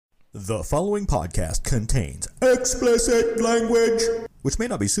The following podcast contains explicit language, which may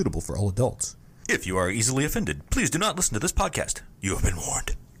not be suitable for all adults. If you are easily offended, please do not listen to this podcast. You have been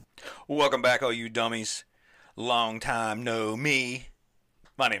warned. Welcome back, all you dummies. Long time no me.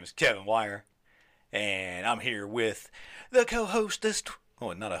 My name is Kevin Wire, and I'm here with the co-hostess.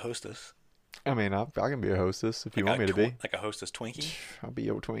 Oh, not a hostess. I mean, I can be a hostess if you want me to be. Like a hostess Twinkie? I'll be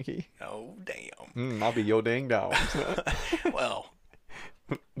your Twinkie. Oh, damn. I'll be your ding dong. Well,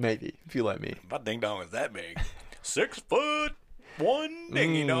 maybe, if you let me. my ding dong is that big. 6 foot 1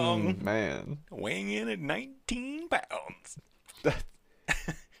 dingy dong. Man. Weighing in at 19 pounds.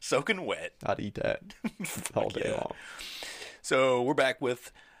 Soaking wet. I'd eat that all day long. So we're back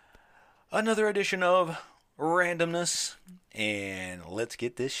with another edition of Randomness, and let's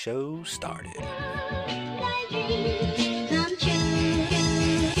get this show started.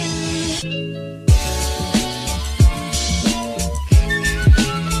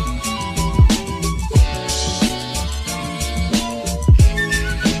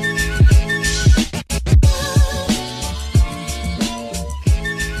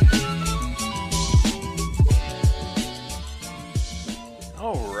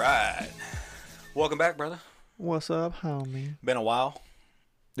 All right. Welcome back, brother. What's up, homie? Been a while.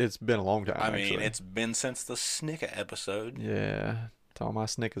 It's been a long time, I mean, actually. it's been since the Snicker episode. Yeah, to all my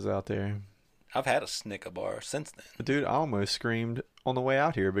Snickers out there. I've had a Snicker bar since then. Dude, I almost screamed on the way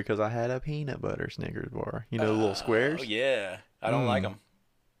out here because I had a peanut butter Snickers bar. You know, the little squares? Oh, yeah. I don't like them.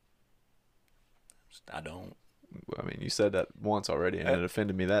 I don't. I mean, you said that once already, and it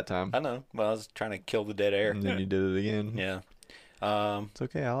offended me that time. I know. Well, I was trying to kill the dead air. And then you did it again. Yeah. It's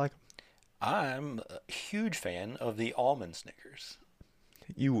okay. I like them. I'm a huge fan of the almond Snickers.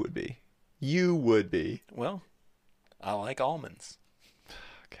 You would be. You would be. Well, I like almonds.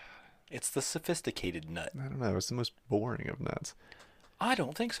 God. It's the sophisticated nut. I don't know. It's the most boring of nuts. I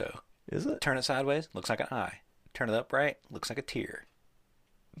don't think so. Is it? Turn it sideways, looks like an eye. Turn it upright, looks like a tear.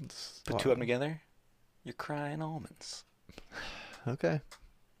 Put two of them together, you're crying almonds. Okay.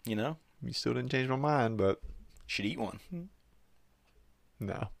 You know? You still didn't change my mind, but Should eat one.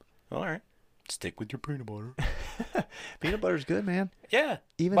 no. All right. Stick with your peanut butter. Peanut butter's good, man. Yeah.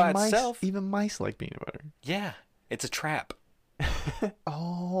 Even by mice, itself. even mice like peanut butter. Yeah. It's a trap.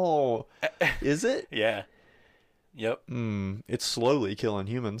 Oh, is it? Yeah. Yep. It's slowly killing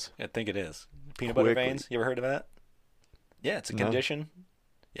humans. I think it is. Peanut butter Quickly. veins. You ever heard of that? Yeah, it's a No. condition.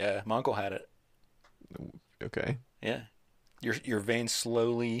 Yeah, my uncle had it. Okay. Yeah. Your veins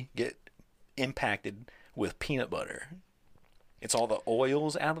slowly get impacted with peanut butter. It's all the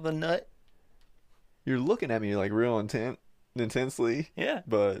oils out of the nut. You're looking at me like real intensely, Yeah.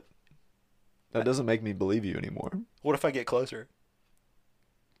 but that doesn't make me believe you anymore. What if I get closer?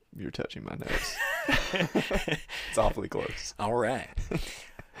 You're touching my nose. It's awfully close. All right.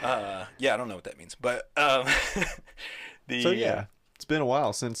 Yeah, I don't know what that means, but So yeah, it's been a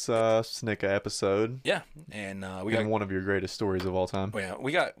while since Snicker episode. yeah, and we got one of your greatest stories of all time. yeah,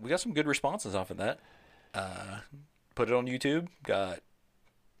 we got some good responses off of that. Put it on YouTube. Got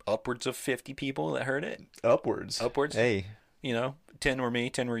upwards of 50 people that heard it. Upwards. Hey. You know, 10 were me,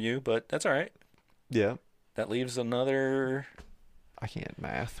 10 were you, but that's all right. Yeah. That leaves another I can't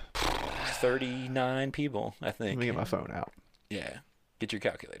math. 39 people, I think. Let me get my phone out. Yeah. Get your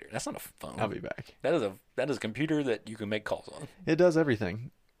calculator. That's not a phone. I'll be back. That is a computer that you can make calls on. It does everything.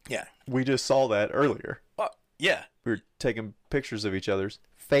 Yeah. We just saw that earlier. Yeah. We were taking pictures of each other's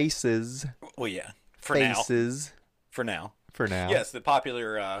faces. Well, yeah. For faces. now. For now. Yes, the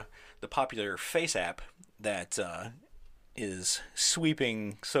popular Face app that is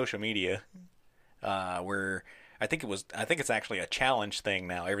sweeping social media. Where I think it's actually a challenge thing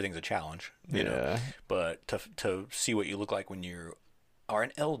now. Everything's a challenge. You know. But to see what you look like when you are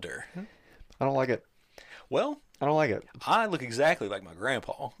an elder. I don't like it. Well, I don't like it. I look exactly like my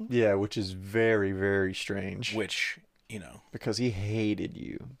grandpa. Yeah, which is very, very strange. Which, you know. Because he hated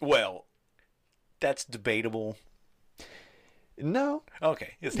you. Well, that's debatable. No.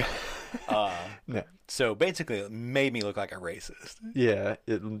 Okay, it's not. No. So basically, it made me look like a racist. Yeah,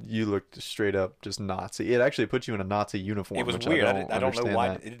 you looked straight up just Nazi. It actually put you in a Nazi uniform. It was which weird. I don't know why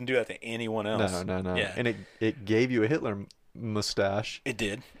that. it didn't do that to anyone else. No. Yeah. And it gave you a Hitler mustache. It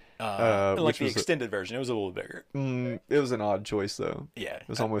did. Which Like the was extended version, it was a little bigger. It was an odd choice though. Yeah. It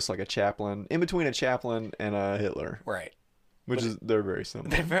was almost like a Chaplin, in between a Chaplin and a Hitler. Right. They're very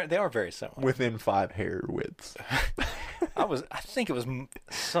similar. They are very similar. Within 5 hair widths. I think it was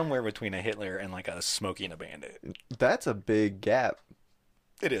somewhere between a Hitler and like a Smokey and a Bandit. That's a big gap.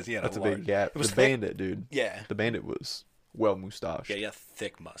 It is, yeah. That's a big gap. The Bandit, dude. Yeah. The Bandit was well mustached. Yeah,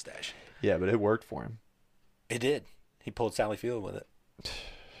 thick mustache. Yeah, but it worked for him. It did. He pulled Sally Field with it.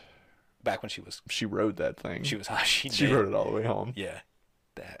 back when she was rode that thing. she was hot. She rode it all the way home. Yeah,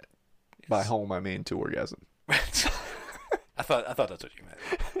 that. By home, I mean to orgasm. I thought that's what you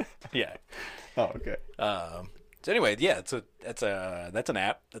meant. Yeah. Oh, okay. So anyway, yeah, that's an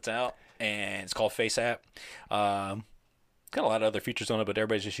app that's out, and it's called FaceApp. Got a lot of other features on it, but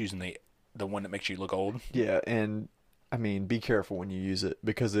everybody's just using the one that makes you look old. Yeah, and I mean, be careful when you use it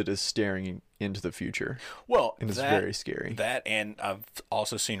because it is staring into the future. Well, and it's very scary. That, and I've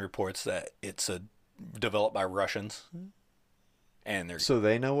also seen reports that it's developed by Russians, and so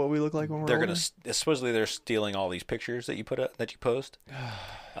they know what we look like when we're older? Supposedly they're stealing all these pictures that you post.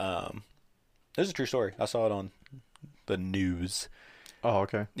 This is a true story. I saw it on the news. Oh,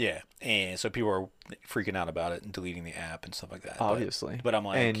 okay. Yeah, and so people are freaking out about it and deleting the app and stuff like that. Obviously. But I'm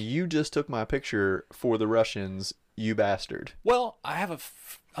like... And you just took my picture for the Russians, you bastard. Well,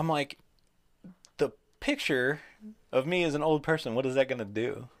 I'm like, the picture of me as an old person, what is that going to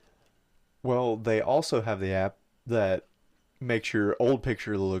do? Well, they also have the app that makes your old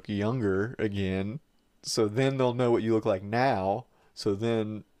picture look younger again. So then they'll know what you look like now. So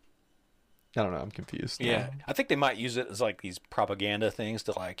then... I don't know. I'm confused. Yeah. I think they might use it as like these propaganda things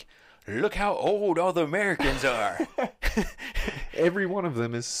to like, look how old all the Americans are. Every one of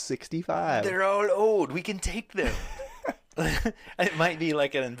them is 65. They're all old. We can take them. It might be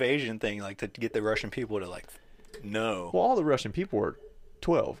like an invasion thing, like to get the Russian people to like, no. Well, all the Russian people were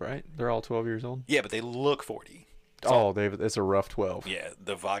 12, right? They're all 12 years old? Yeah, but they look 40. It's a rough 12. Yeah,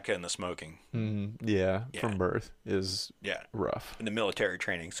 the vodka and the smoking. Yeah, from birth is rough. And the military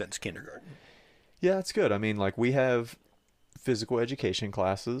training since kindergarten. Yeah, it's good. I mean, like, we have physical education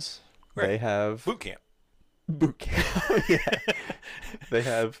classes. Right. They have... Boot camp. Yeah. They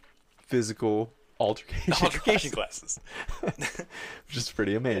have physical altercation classes. Which is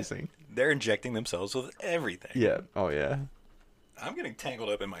pretty amazing. They're injecting themselves with everything. Yeah. Oh, yeah. I'm getting tangled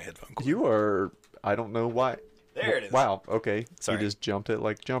up in my headphone cord. You are... I don't know why... There it is. Wow, okay. Sorry. He just jumped it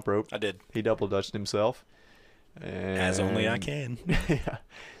like jump rope. I did. He double dutched himself. And... As only I can. Yeah.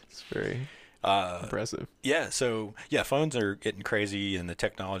 It's very impressive. Yeah, so, yeah, phones are getting crazy and the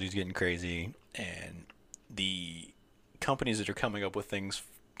technology's getting crazy. And the companies that are coming up with things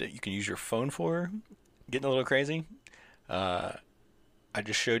that you can use your phone for getting a little crazy. I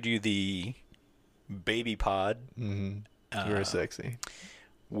just showed you the Baby Pod. Mm-hmm. It's very sexy.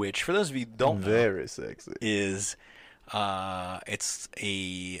 Which, for those of you who don't know, very sexy, is it's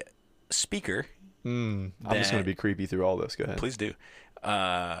a speaker. I'm just going to be creepy through all this. Go ahead. Please do.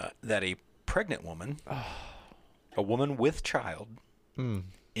 That a pregnant woman, a woman with child,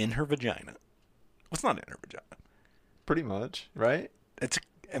 in her vagina. Well, it's not in her vagina. Pretty much, right?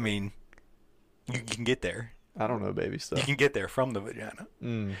 I mean, you can get there. I don't know baby stuff. You can get there from the vagina.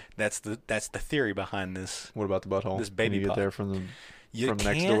 That's the theory behind this. What about the butthole? This baby can you pod. get there from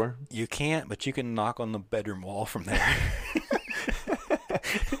next door? You can't, but you can knock on the bedroom wall from there.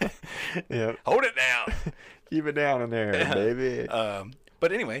 Yeah. Hold it down. Keep it down in there, baby.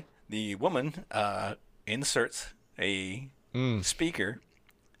 But anyway, the woman inserts a speaker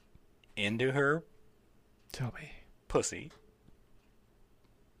into her pussy.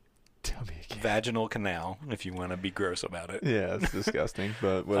 Tell me again. Vaginal canal, if you want to be gross about it. Yeah, it's disgusting,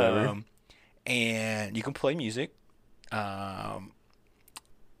 but whatever. And you can play music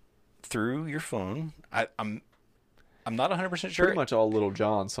through your phone. I'm not 100% sure. Pretty much all Little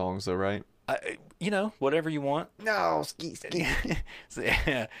John songs, though, right? Whatever you want. No, ski. So,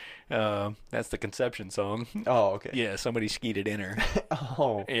 yeah, that's the conception song. Oh, okay. Yeah, somebody skied it in her.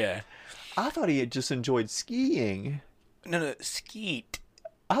 Oh. Yeah. I thought he had just enjoyed skiing. No, skeet.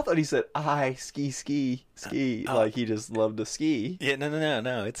 I thought he said, I ski. Like he just loved to ski. Yeah,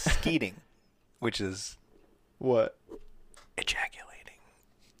 no. It's skeeting, which is... What? Ejaculating.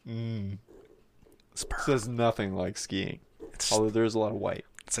 Sperm. Says nothing like skiing. Although there's a lot of white.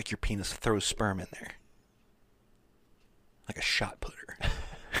 It's like your penis throws sperm in there. Like a shot putter.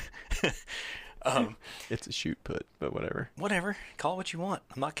 It's a shoot put, but whatever. Whatever. Call it what you want.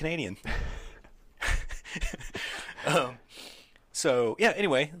 I'm not Canadian. So, yeah,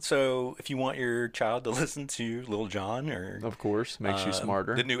 anyway. So, if you want your child to listen to Lil Jon or... Of course. Makes you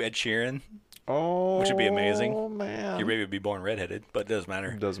smarter. The new Ed Sheeran. Oh, which would be amazing. Oh, man. Your baby would be born redheaded, but it doesn't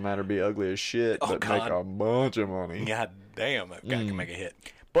matter. It doesn't matter. Be ugly as shit, but God. make a bunch of money. God damn, that guy can make a hit.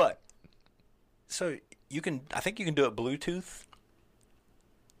 But, so, I think you can do it Bluetooth.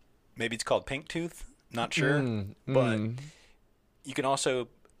 Maybe it's called Pink Tooth. Not sure. But you can also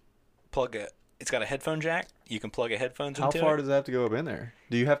plug it's got a headphone jack. You can plug a headphones into it. How far does that have to go up in there?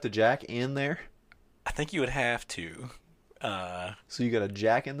 Do you have to jack in there? I think you would have to. So you got a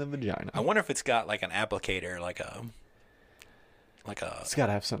jack in the vagina. I wonder if it's got like an applicator, like a... It's got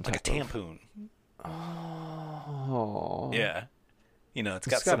to have some like a type of... tampoon. Oh. Yeah. You know, it's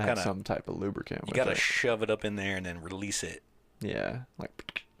It's got got some to kind have of. some type of lubricant You with gotta it. shove it up in there and then release it. Yeah.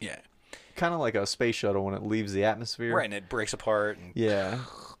 Like, Yeah. kind of like a space shuttle when it leaves the atmosphere. Right, and it breaks apart. And Yeah.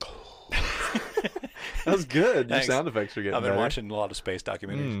 That was good. Your Thanks. sound effects are getting I've been better. watching a lot of space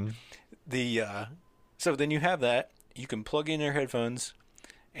documentaries. So then you have that. You can plug in your headphones,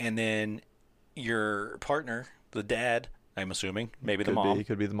 and then your partner, the dad, I'm assuming, maybe the Could mom, be,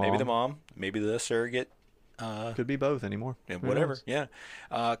 could be the maybe the mom. mom, maybe the surrogate, Could be both anymore. yeah, Who whatever. knows?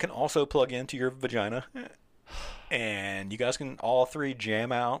 Yeah, can also plug into your vagina, and you guys can all three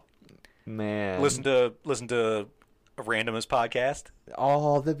jam out, Man. listen to a randomest podcast.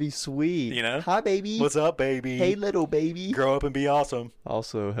 Oh, that'd be sweet. You know? Hi, baby. What's up, baby? Hey, little baby. Grow up and be awesome.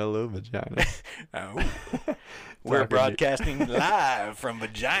 Also, hello, vagina. Oh. We're Talking to- broadcasting live from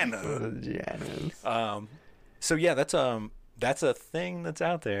vagina. Vaginas. So yeah, that's a thing that's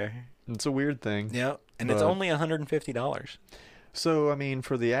out there. It's a weird thing. Yeah, and it's But- only $150. So, I mean,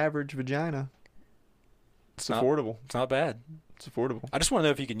 for the average vagina, it's not- affordable. It's not bad. It's affordable. I just want to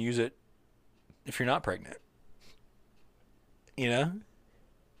know if you can use it if you're not pregnant. You know?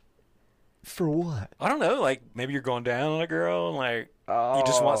 For what? I don't know. Like maybe you're going down on a girl and like you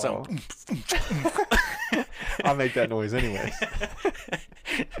just want some. I'll make that noise anyway.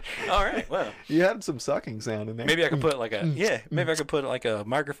 All right. Well, You had some sucking sound in there. maybe I could put like a Maybe I could put like a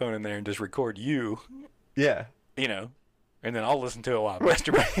microphone in there and just record you. Yeah. You know, and then I'll listen to it while I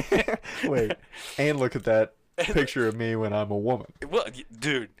masturbate. Wait. And look at that picture of me when I'm a woman. Well,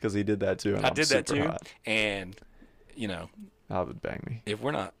 dude, Because he did that too. And I I'm did that super too, Hot. and you know, I would bang me.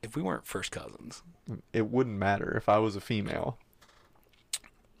 if we weren't first cousins, It wouldn't matter if I was a female.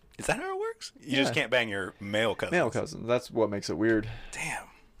 is that how it works? You just Yeah. can't bang your male cousins. Male cousin. That's what makes it weird. Damn,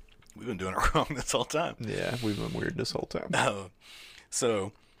 we've been doing it wrong this whole time. Yeah, we've been weird this whole time. Oh,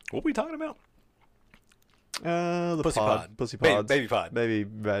 so what were we talking about? The Pussy pod. pod. Pussy Baby- pods. baby pod. Baby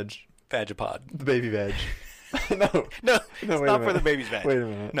veg. Vagipod. The baby veg. no. No, it's wait a not for minute. the baby's vag. Wait a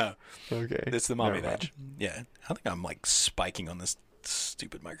minute. No, Okay. it's the mommy Never mind. vag. Yeah, I think I'm like spiking on this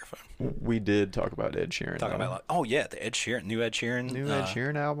stupid microphone. We did talk about Ed Sheeran. Talking though. about like, oh yeah, the Ed Sheeran, new Ed Sheeran, New Ed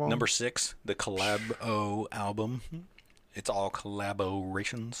Sheeran album. number 6, the Collabo album. It's all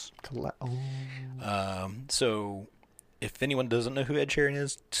collaborations. So if anyone doesn't know who Ed Sheeran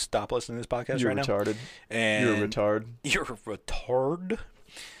is, stop listening to this podcast You're right now. retarded. And You're a retard. You're a retard.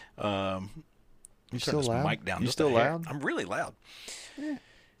 You turn still this loud? mic down You just still a hair. loud? I'm really loud.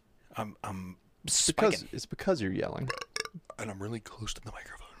 I'm Because spiking, it's because you're yelling. and I'm really close to the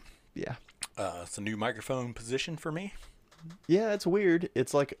microphone. Yeah. It's a new microphone position for me. Yeah, it's weird.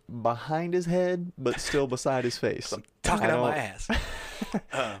 It's like behind his head, but still beside his face. I'm talking I out my don't-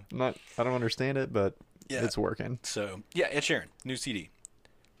 ass. I don't understand it, but Yeah. it's working. So yeah, Ed Sheeran, new CD.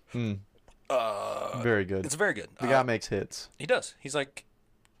 Very good. It's very good. The guy makes hits. He does. He's like,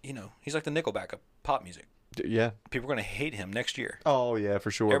 he's like the Nickelback of pop music. Yeah. People are gonna hate him next year. Oh yeah, for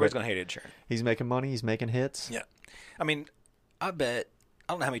sure. Everybody's but gonna hate Ed Sheeran. he's making money. He's making hits. Yeah, I mean, I bet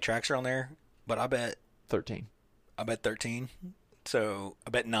I don't know how many tracks are on there, but I bet 13. 13. So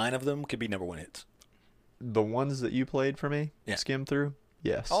I bet 9 of them could be number 1 hits. The ones that you played for me, Yeah. skim through.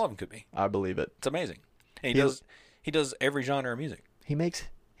 Yes, All of them could be. I believe it. It's amazing. And He- he does every genre of music. He makes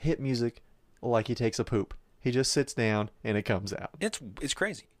hit music like he takes a poop. He just sits down and it comes out. It's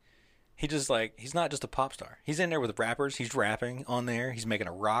crazy. He's not just a pop star. He's in there with rappers. He's rapping on there. He's making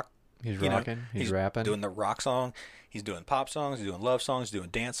a rock. He's you know, rocking. He's rapping. Doing the rock song. He's doing pop songs. He's doing love songs. He's doing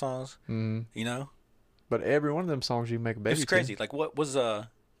dance songs. You know, But every one of them songs you make a baby. it's crazy. Like what was the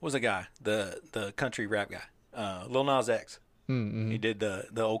guy, the country rap guy, Lil Nas X. He did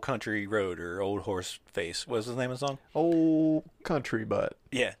the old country road or old horse face. What was his name of the song? Old country butt.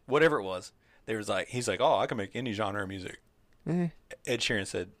 Yeah, whatever it was. He's like, oh, I can make any genre of music. Eh. Ed Sheeran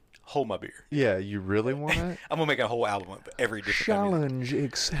said, hold my beer. Yeah, you really want it? I'm gonna make a whole album of every different kind of music. Challenge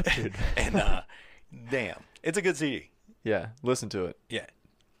accepted. And damn, it's a good CD. Yeah, listen to it. Yeah.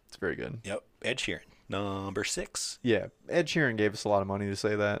 It's very good. Yep. Ed Sheeran, number 6. Yeah, Ed Sheeran gave us a lot of money to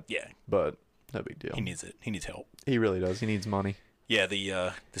say that. Yeah, But no big deal. he needs it. He needs help. He really does. He needs money. Yeah,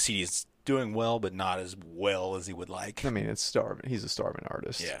 the CD is doing well, but not as well as he would like. I mean, it's starving. He's a starving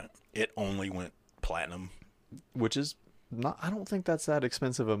artist. Yeah, it only went platinum. Which is not. I don't think that's that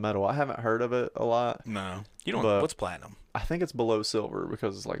expensive a metal. I haven't heard of it a lot. No, you don't. But- What's platinum? I think it's below silver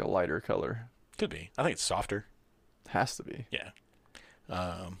because it's like a lighter color. Could be. I think it's softer. Has to be. Yeah.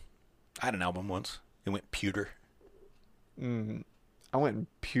 I had an album once. It went pewter. I went and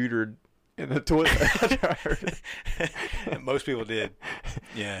pewtered in the toilet. after I heard it. Most people did.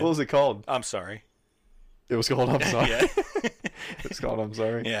 Yeah. What was it called? I'm sorry. It was called I'm Sorry. Yeah. It's called I'm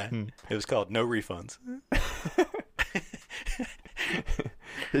Sorry. Yeah. It was called No Refunds.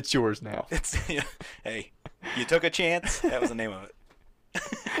 It's yours now. It's hey, you took a chance. That was the name of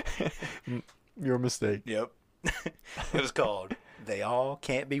it. Your mistake. Yep. It was called They All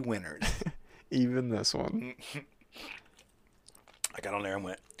Can't Be Winners. Even this one. I got on there and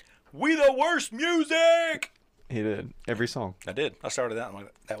went, "We the worst music." He did. Every song. I did. I started that one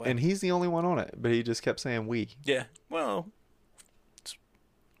that way. And he's the only one on it, but he just kept saying we. Yeah. Well.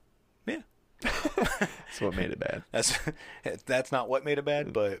 Yeah. That's what made it bad. That's not what made it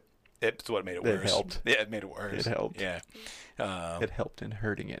bad, but it's what made it worse. It helped. Yeah, it made it worse. It helped. Yeah. It helped in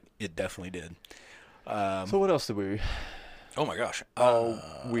hurting it. It definitely did. So what else did we... Oh my gosh.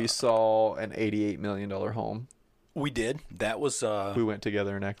 we saw an $88 million home. We did. That was. We went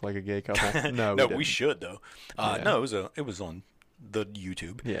together and acted like a gay couple. No, no, we we should though. Yeah. No, it was on the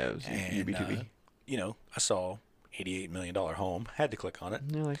YouTube. Yeah, it was And, UBTV. I saw $88 million home. Had to click on it.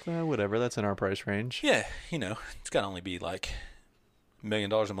 And you're like, well, whatever. That's in our price range. Yeah, it's got to only be like $1 million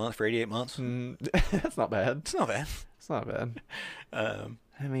a month for 88 months. That's not bad. It's not bad. It's not bad. I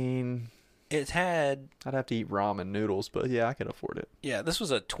mean, It had. I'd have to eat ramen noodles, but yeah, I could afford it. Yeah, this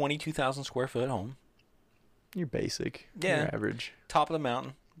was a 22,000 square foot home. You're basic. Yeah. You're average. Top of the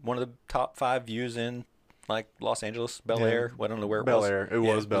mountain. One of the top 5 views in like Los Angeles, Bel Yeah. Air. I don't know where it Bel was. Air. It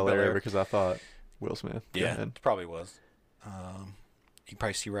Yeah, was Bel Air because I thought Will Smith. Go Yeah, ahead. it probably was. You can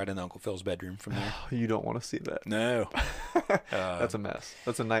probably see right in Uncle Phil's bedroom from there. You don't want to see that. No. That's a mess.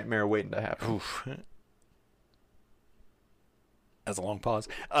 That's a nightmare waiting to happen. Oof. That's a long pause.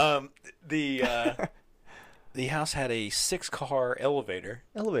 The house had a 6-car elevator,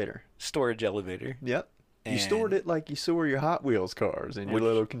 Elevator. storage elevator. Yep. You And- stored it like you store your Hot Wheels cars in your Which-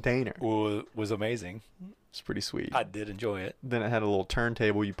 little container. Was amazing. It's pretty sweet. I did enjoy it. Then it had a little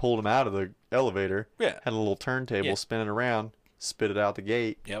turntable. You pulled them out of the elevator. Yeah. Had a little turntable, Yeah. spin it around, spit it out the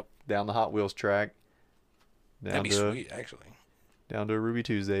gate, Yep. down the Hot Wheels track, down That'd be to sweet, actually. down to Ruby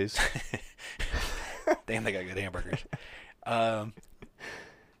Tuesdays. Damn, they got good hamburgers.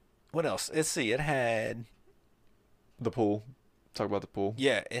 What else? Let's see. It had The pool. Talk about the pool.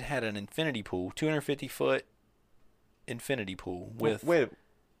 it had an infinity pool, 250-foot infinity pool with Wait,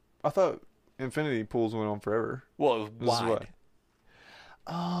 I thought infinity pools went on forever. well, it was This is wide. what?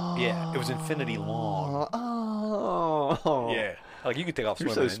 Oh. Yeah, it was infinity long. Oh. Yeah, like you could take off You're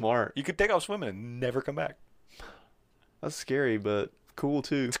swimming. so smart. You could take off swimming and never come back. That's scary, but cool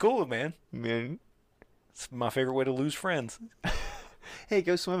too. It's cool, man. Man, It's my favorite way to lose friends. hey,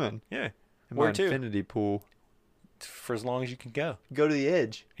 go swimming. Yeah, In where my to? infinity pool. For as long as you can go. Go to the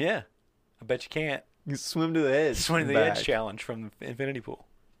edge. Yeah, I bet you can't. You swim to the edge. Swim to the back. edge challenge from the infinity pool.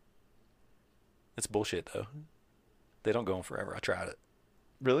 It's bullshit though. They don't go on forever. I tried it.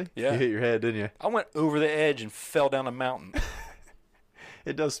 Really? Yeah. You hit your head, didn't you? I went over the edge and fell down a mountain.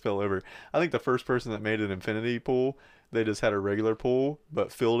 It does spill over. I think the first person that made an infinity pool, they just had a regular pool,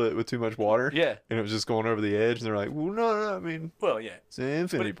 but filled it with too much water. Yeah. And it was just going over the edge, and they're like, well, no, I mean, Well, yeah. it's an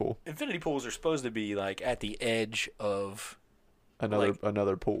infinity But pool. Infinity pools are supposed to be like at the edge of Another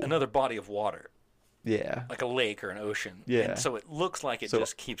pool. another body of water, Yeah. like a lake or an ocean. Yeah. And so it looks like it So-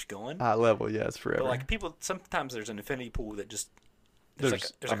 just keeps going. High level, yeah, it's forever. But like people, sometimes there's an infinity pool that just There's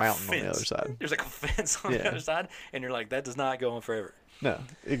like a mountain on the other side. There's like a fence on the Yeah. other side, and you're like, that does not go on forever. No,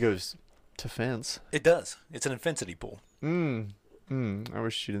 it goes to fence. It does. It's an infinity pool. I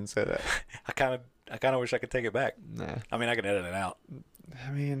wish you didn't say that. I kind of wish I could take it back. Nah. I mean, I can edit it out.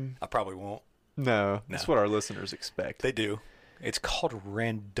 I mean, I probably won't. no. That's what our listeners expect. They do. It's called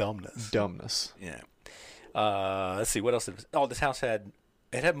randomness. Dumbness. Yeah. Let's see. What else? This house had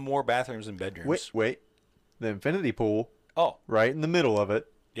more bathrooms than bedrooms. Wait. The infinity pool, Oh, right in the middle of it,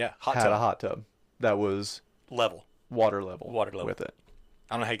 yeah. Hot had tub. a hot tub that was level. water level. Water level. with it.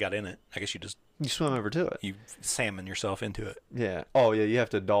 I don't know how you got in it. I guess you just You swim over to it. you salmon yourself into it. Yeah. Oh yeah, you have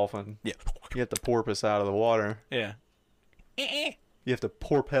to dolphin. Yeah. You have to porpoise out of the water. Yeah. You have to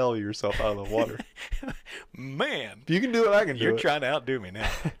porpel yourself out of the water. Man, If you can do it, I can do you're it. trying to outdo me now.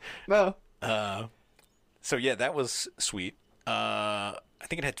 No. So yeah, that was sweet. I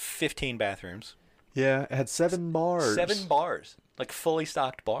think it had 15 bathrooms, Yeah, it had 7 bars. 7 bars, like fully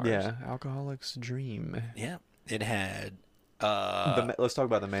stocked bars. Yeah, alcoholic's dream. Yeah. It had. Let's talk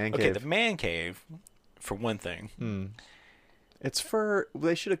about the man Okay, cave. the man cave, for one thing. It's for.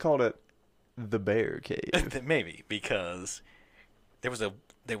 They should have called it the bear cave. Maybe because there was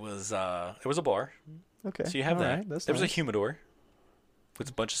a bar. Okay. So you have all that. right, that's There was a nice. humidor with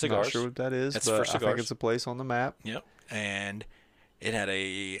a bunch of cigars. Not sure what that is, That's but for I think cigars. it's a place on the map. Yep. And it had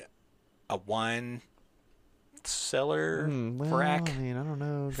a wine cellar Well, rack. I mean, I don't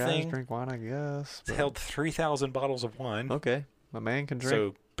know. Guys thing. drink wine, I guess. It but- held 3,000 bottles of wine. Okay, my man can drink.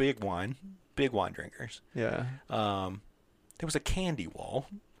 So big wine drinkers. Yeah. There was a candy wall.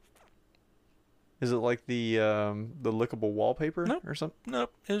 Is it like the lickable wallpaper Nope. or something?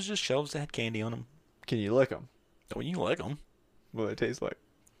 Nope, it was just shelves that had candy on them. Can you lick them? Oh, you like them? What do they taste like?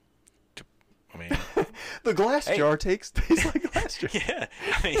 I mean, The glass Hey. jar tastes like glass jar. yeah.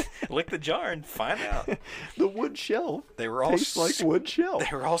 I mean, lick the jar and find out. The wood shelf They were all tastes like wood shelf.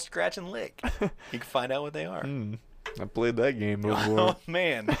 They were all scratch and lick. You can find out what they are. I played that game before. Oh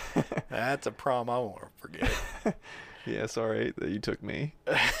man, that's a prom I won't forget. Yeah, sorry that you took me.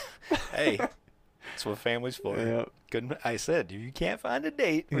 Hey, that's what family's for. Yeah. Couldn't I said you can't find a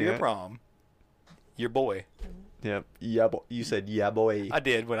date for your Yeah. prom. Your boy. Yep. Yeah, boy. You said yeah, boy. I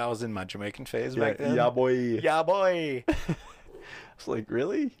did when I was in my Jamaican phase Yeah, back then. yeah, boy. Yeah, boy. I was like,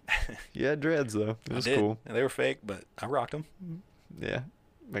 really? Yeah, dreads though. It I was did. cool. They were fake, but I rocked them. Yeah,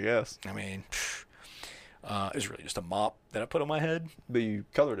 I guess. I mean, it was really just a mop that I put on my head. But you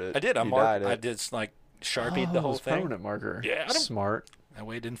colored it. I did. I You marked. dyed it. I did like Sharpied Oh, the it whole was thing. permanent marker. Yeah, I don't- Smart. That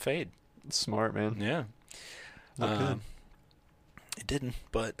way it didn't fade. Smart, man. Yeah. Look good. It didn't,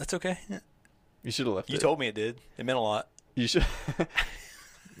 but that's okay. You should have left You it. told me it did. It meant a lot. You should.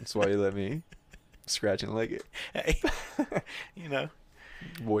 That's why you let me scratch and lick it. Hey, you know,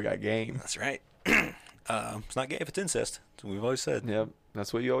 Boy got game. that's right. It's not gay if it's incest. That's what we've always said. Yep.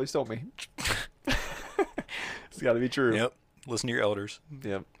 That's what you always told me. It's got to be true. Yep. Listen to your elders.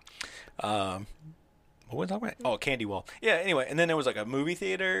 Yep. What was I talking about? Oh, Candy Wall. Yeah. Anyway, and then there was like a movie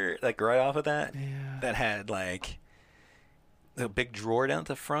theater, like right off of that, that had like a big drawer down at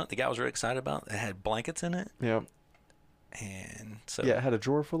the front. The guy was really excited about. It had blankets in it, Yep. and so Yeah, it had a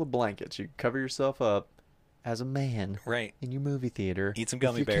drawer full of blankets. You could cover yourself up as a man right. in your movie theater. Eat some with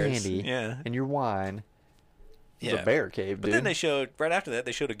gummy your bears. candy Yeah. and your wine. It was Yeah. a bear cave, But dude. then they showed right after that.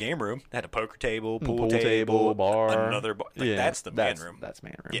 They showed a game room. It had a poker table, pool, bar. another bar. Like, that's the man room. That's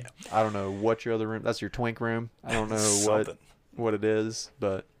man room. Yeah. I don't know what your other room. That's your twink room. I don't know Something. what it is,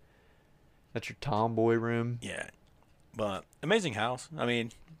 but that's your tomboy room. Yeah, but amazing house. I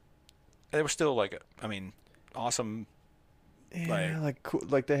mean, they were still like, awesome. Yeah, like cool,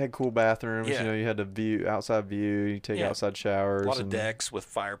 like they had cool bathrooms. Yeah. You know, you had the outside view. You take Yeah. outside showers. A lot of and- decks with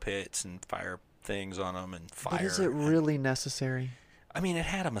fire pits and fire things on them and fire. But is it really necessary? I mean, it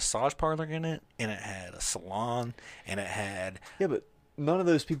had a massage parlor in it, and it had a salon, and it had Yeah, but none of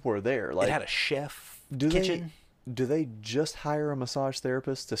those people are there. Like, it had a chef do kitchen. do they just hire a massage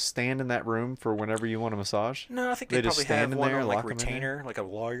therapist to stand in that room for whenever you want a massage? No, I think They they just probably stand have in one there, on like lock 'em in there? retainer, like a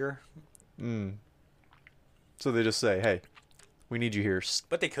lawyer. So they just say, "Hey, we need you here."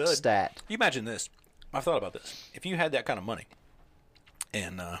 But they could. Stat. You imagine this. I've thought about this. If you had that kind of money,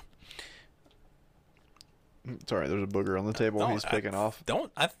 and Sorry, there's a booger on the table. He's picking off.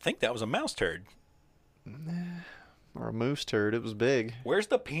 I think that was a mouse turd. Or a moose turd. It was big. Where's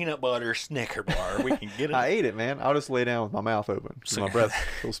the peanut butter Snicker bar? We can get it. I ate it, man. I'll just lay down with my mouth open so my breath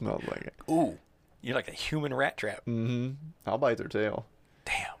still smells like it. Ooh, you're like a human rat trap. I'll bite their tail.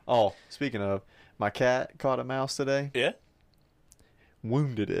 Damn. Oh, speaking of, my cat caught a mouse today. Yeah.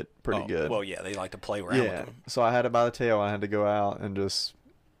 Wounded it pretty Oh, good. Well, yeah, they like to play around with Yeah. them. So I had it by the tail. I had to go out and just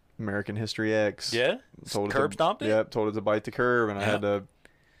American History X. Yeah. Curb stomped it. Yep. Told it to bite the curb, and I had to.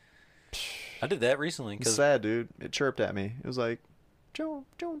 I did that recently It's because sad, dude. It chirped at me. It was like, don't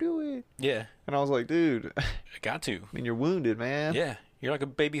do it. yeah, And I was like, dude, I I got to. mean, you're wounded, man. Yeah, you're like a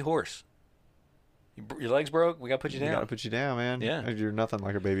baby horse. Your legs broke. We got to put you You down. gotta put you down, man. Yeah. You're nothing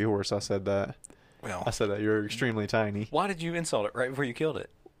like a baby horse. I said that. Well, I said that. You're extremely tiny. why did you insult it right before you killed it?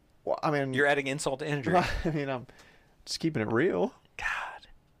 Well, I mean, You're adding insult to injury. I mean, I'm just keeping it real. God,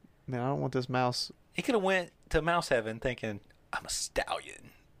 Man, I don't want this mouse. he could have went to mouse heaven thinking I'm a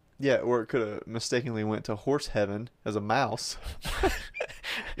stallion. Yeah, or it could have mistakenly went to horse heaven as a mouse.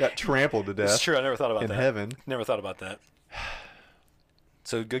 Got trampled to It's death true. I never thought about in that. heaven. Never thought about that.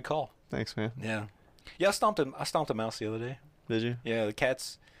 So good call. Thanks, man. Yeah. Yeah, I stomped a mouse the other day. Did you? Yeah, the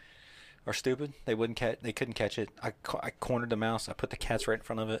cats are stupid. They couldn't catch it. I cornered the mouse. I put the cats right in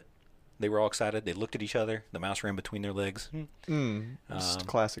front of it. They were all excited. They looked at each other. The mouse ran between their legs. Just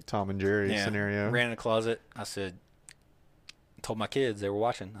classic Tom and Jerry scenario. Ran in the closet. I told my kids, they were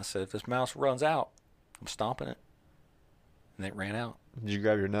watching. I said, if this mouse runs out, I'm stomping it. And it ran out. Did you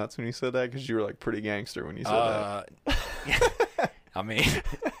grab your nuts when you said that? Because you were like pretty gangster when you said that. I mean,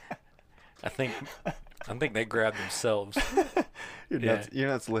 I think they grabbed themselves. Your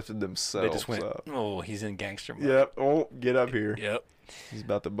nuts lifted themselves They just went, up. oh, he's in gangster mode. Yep. Oh, get up here. Yep. He's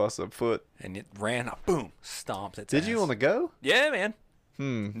about to bust a foot. And it ran up, boom, stomped its Did ass. you on the go? Yeah, man.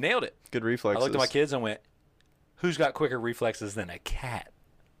 Nailed it. Good I reflexes. looked at my kids and went, Who's got quicker reflexes than a cat?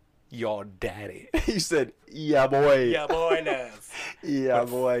 Your daddy. You said, yeah, boy. Yeah, boy, does. Yeah,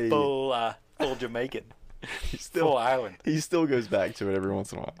 boy. Full Jamaican. Still, full island. He still goes back to it every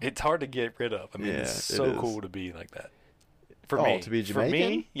once in a while. It's hard to get rid of. I mean, Yeah, it's it so is. cool to be like that. For Oh, me. to be For Jamaican?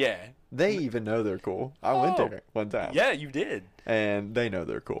 me, yeah. They even know they're cool. I went Oh. there one time. Yeah, you did. And they know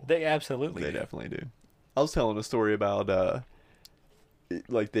they're cool. They absolutely They do. definitely do. I was telling a story about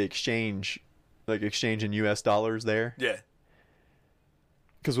like the exchange, like exchanging U.S. dollars there. Yeah.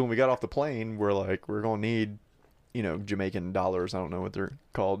 Because when we got off the plane, we're like, we're gonna need, Jamaican dollars. I don't know what they're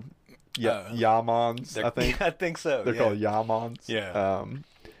called. Yamans, I think. I think so. They're called Yamans. Yeah.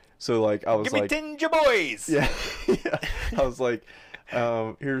 So like I was Give like, me Tinja boys. yeah, yeah. I was like,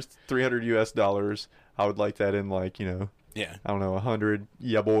 here's $300 US. I would like that in like, Yeah. I don't know, 100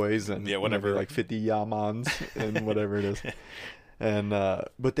 ya boys and Yeah, whatever. maybe like 50 yamans and whatever it is. And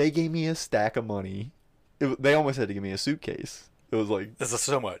but they gave me a stack of money. They almost had to give me a suitcase. It was like This is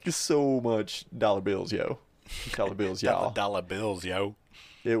so much. just so much dollar bills, yo. Dollar bills, y'all. Dollar bills, yo.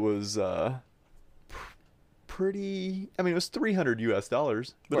 It was pretty. I mean, it was $300 US, but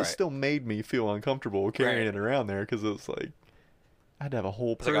Right. it still made me feel uncomfortable carrying Right. it around there because it was like I had to have a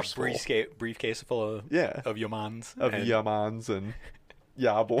whole It's like purse a full. briefcase full of Yeah. of yamans. Of and yamans and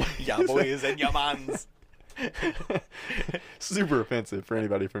ya boys. ya boys and yamans. Super offensive for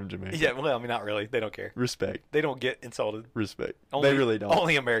anybody from Jamaica. Yeah, well, I mean, not really. They don't care. Respect. They don't get insulted. Respect. Only, They really don't.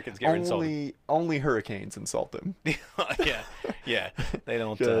 Only Americans get insulted. Only hurricanes insult them yeah. They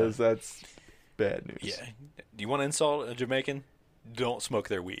don't. because that's bad news. Yeah. Do you want to insult a Jamaican? Don't smoke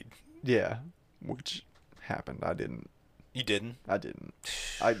their weed. Yeah. Which happened. I didn't. You didn't.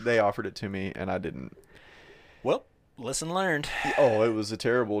 They offered it to me and I didn't. Well, lesson learned. Oh, it was a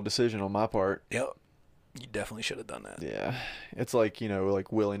terrible decision on my part. Yep. You definitely should have done that. Yeah. It's like,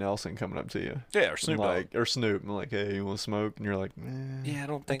 like Willie Nelson coming up to you. Yeah, or Snoop Dogg. Or Snoop. And like, hey, you want to smoke? And you're like, Yeah, I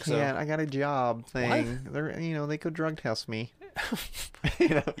don't think yeah, so. I got a job thing. They're, they could drug test me.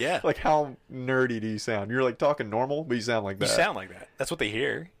 Yeah. Like, how nerdy do you sound? You're like talking normal, but you sound like that. You sound like that. That's what they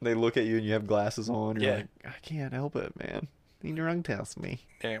hear. They look at you and you have glasses on. You're Yeah. like, I can't help it, man. They drug test me.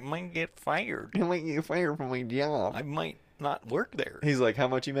 They might get fired. You might get fired from my job. I might not work there. He's like, how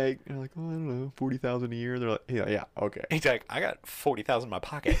much you make? You're like, oh, I don't know, 40,000 a year. They're like, yeah, okay. He's like, I got 40,000 in my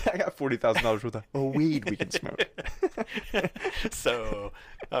pocket. I got $40,000 worth of weed we can smoke. So,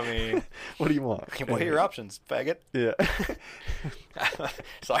 I mean, What do you want? what are your options, faggot? Yeah.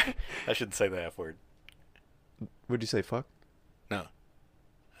 Sorry, I shouldn't say the F word. What'd you say? Fuck. No,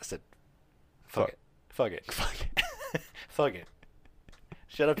 I said, fuck it, fuck it, fuck it, fuck it.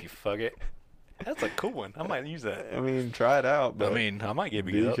 Shut up, you fuck it. That's a cool one. I might use that. I mean, try it out. But I mean, I might get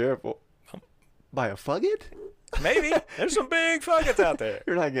beat be up. careful. By a fugget? Maybe there's some big fuckets out there.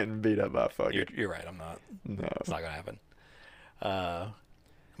 You're not getting beat up by a fugget. You're right. I'm not. No. It's not gonna happen. I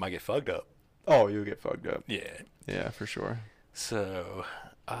might get fucked up. Oh, you'll get fucked up. Yeah. Yeah, for sure. So,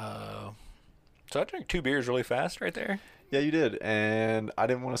 so I drank 2 beers really fast right there. Yeah, you did. And I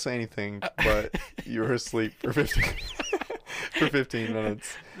didn't want to say anything, but you were asleep for 15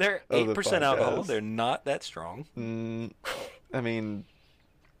 minutes. They're of the 8% alcohol. podcast. They're not that strong. I mean,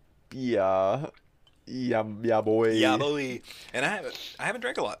 yeah, boy. Yeah, boy. And I haven't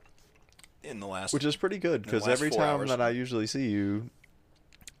drank a lot in the last. Which is pretty good, because last every 4 time hours. that I usually see you,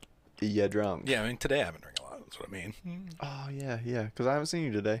 you get drunk. Yeah, I mean today I haven't drank a lot. That's what I mean. Oh, yeah, because I haven't seen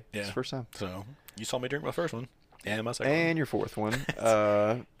you today. Yeah. It's the first time. So you saw me drink my first one and my second. And your fourth one.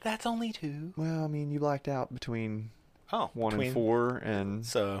 That's only 2. Well, I mean, you blacked out between Oh, 1 and 4, and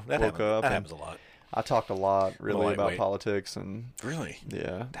So that woke happens. up That and- happens a lot. I talked a lot, really, about lightweight. politics and, Really?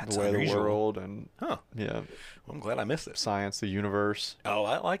 yeah, That's the way unusual. of the world and, Huh. yeah, Well, I'm glad I missed it. science, the universe. Oh,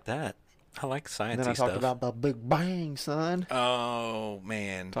 I like that. I like sciencey And then I talked stuff. about the Big Bang, son. Oh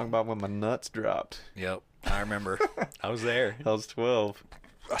man. Talking about when my nuts dropped. Yep. I remember. I was there. I was 12.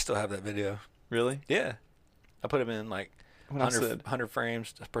 I still have that video. Really? Yeah. I put them in like When I 100, said, 100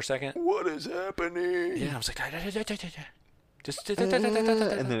 frames per second. what is happening? Yeah, I was like, just. And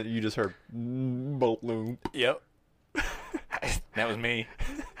then you just heard bolt loop. Yep. That was me.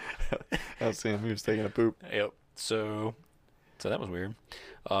 I was seeing he was taking a poop. Yep. So that was weird.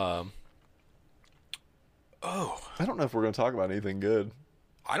 I don't know if we're going to talk about anything good.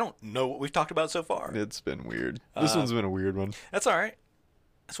 I don't know what we've talked about so far. It's been weird. This one's been a weird one. That's all right.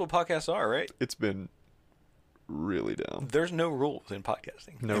 That's what podcasts are, right? It's been really dumb. There's no rules in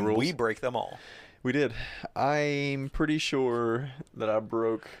podcasting. No and rules? We break them all. We did. I'm pretty sure that I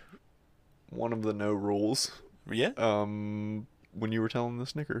broke one of the no rules. Yeah. When you were telling the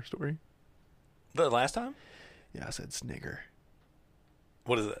Snicker story. The last time? Yeah, I said Snigger.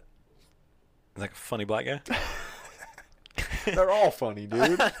 What is it? Like a funny black guy? They're all funny,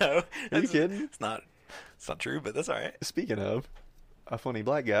 dude. I know. Are you kidding? It's not true, but that's all right. Speaking of a funny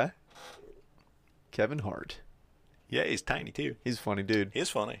black guy, Kevin Hart. Yeah, he's tiny too. He's a funny dude. He's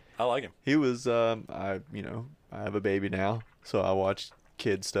funny. I like him. He was, I have a baby now, so I watch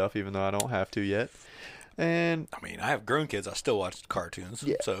kid stuff even though I don't have to yet. And I mean, I have grown kids. I still watch cartoons.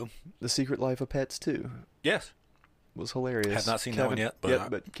 Yeah. So The Secret Life of Pets too yes, was hilarious. have not seen that one yet, but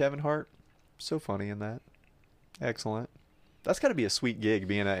but Kevin Hart, so funny in that. Excellent. That's got to be a sweet gig,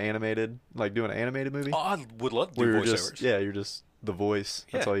 being an animated, like doing an animated movie. oh, I would love to where do you're voiceovers. just, you're just the voice.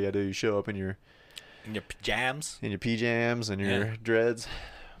 That's Yeah. all you gotta do. You show up in your In your pajamas, PJs and your Yeah. dreads,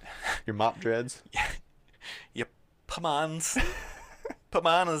 your mop dreads. your pamans,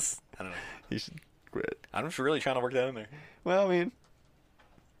 pamanas. I don't know. You should quit. I'm just really trying to work that in there. Well, I mean,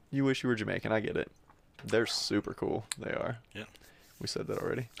 you wish you were Jamaican. I get it. They're super cool. They are. Yeah, We said that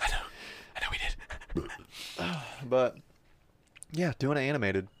already. I know we did. But yeah, doing an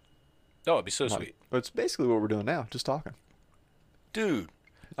animated. Oh, it'd be so sweet, It's basically what we're doing now, just talking. dude.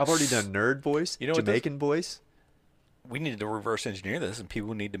 I've already done nerd voice, You know what this- Jamaican voice. We need to reverse engineer this, and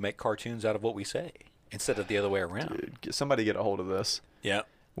people need to make cartoons out of what we say instead of the other way around. Dude, somebody get a hold of this. Yeah.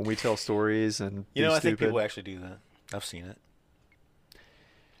 When we tell stories and You know, be I think stupid. people actually do that. I've seen it.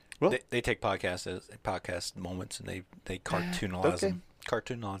 Well- They take podcast moments and they cartoonize Okay. them.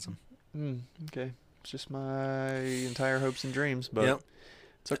 Cartoonize them. Okay, it's just my entire hopes and dreams, but Yep.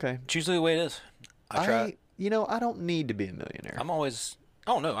 it's okay. It's usually the way it is. I try. I don't need to be a millionaire. I'm always.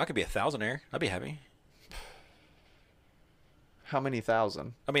 Oh no, I could be a thousandaire. I'd be happy. How many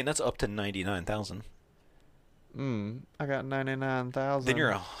thousand? I mean, that's up to 99,000. I got 99,000. Then you're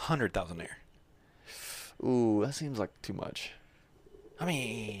a 100,000aire. Ooh, that seems like too much. I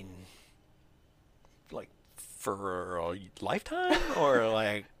mean, like for a lifetime or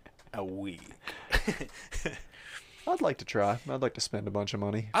like a week. I'd like to try. I'd like to spend a bunch of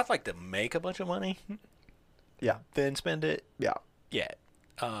money. I'd like to make a bunch of money, Yeah. then spend it. Yeah. Yeah.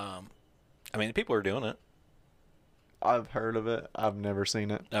 I mean, people are doing it. I've heard of it. I've never seen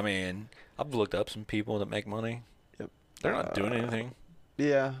it. I mean, I've looked up some people that make money. Yep. They're not doing anything.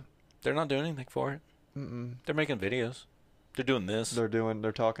 Yeah. They're not doing anything for it. They're making videos. They're doing this. They're talking.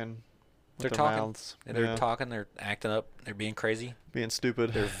 With They're their talking. Mouths. They're Yeah. talking. They're acting up. They're being crazy. Being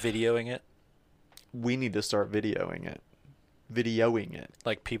stupid. They're videoing it. We need to start videoing it. Videoing it.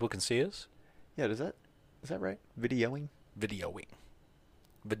 Like people can see us. Yeah, is that right? Videoing? Videoing.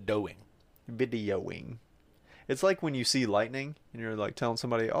 Videoing. Videoing. It's like when you see lightning and you're like telling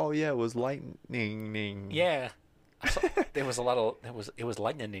somebody, "Oh yeah, it was lightning." Yeah. I saw, there was a lot of it was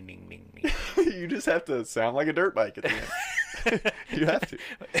lightning. You just have to sound like a dirt bike at the end. You have to.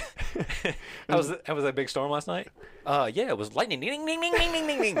 How was that big storm last night? Yeah, it was lightning. Ding ding ding ding ding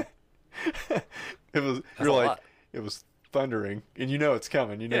ding ding. It was. That's You're a like, lot. it was thundering, and you know it's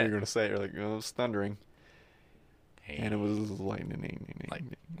coming. You know Yeah. you're gonna say it. You're like, "Oh, it was thundering," and it was lightning.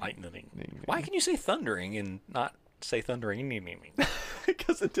 Lightning. Why can you say thundering and not say thundering?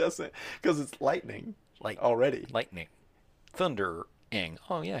 Because it doesn't. Because it's lightning. Like Already. lightning, thundering.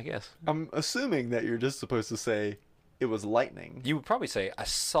 Oh yeah, I guess I'm assuming that you're just supposed to say it was lightning. you would probably say I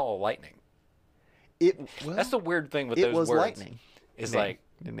saw lightning. Well, That's the weird thing with it those was words. lightning. Is Ning, like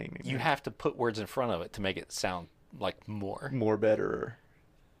ning, ning, ning, you ning. have to put words in front of it to make it sound like more more better.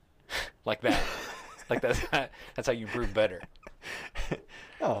 like that. Like that's how you improve better.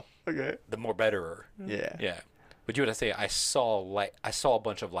 Oh, okay. The more betterer. Yeah. Yeah. But you would say I saw a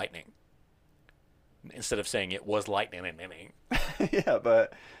bunch of lightning instead of saying it was lightning. Yeah,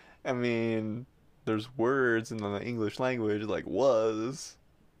 but I mean, there's words in the English language like was.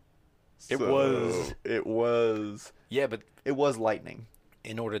 It So, was. It was. Yeah, but It was lightning.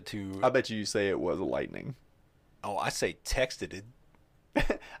 in order to I bet you say it was lightning. I say texted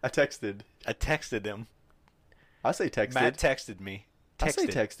it. I texted. I texted him. I say texted. Matt texted me. I say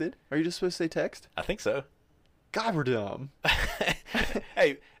texted. Are you just supposed to say text? I think so. God, we're dumb.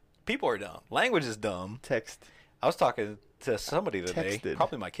 Hey, people are dumb. Language is dumb. Text. I was talking to somebody the other day, Texted.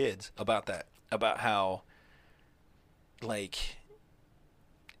 probably my kids, about that. About how, like,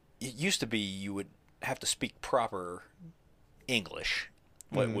 it used to be you would have to speak proper English,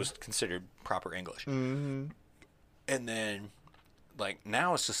 what was considered proper English. Mm-hmm. And then, like,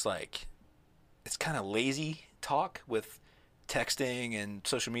 now it's just like, it's kind of lazy talk with texting and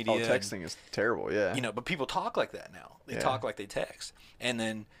social media. Oh, texting is terrible, yeah. You know, but people talk like that now. They Yeah. talk like they text. And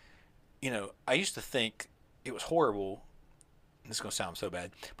then, you know, I used to think it was horrible. This is going to sound so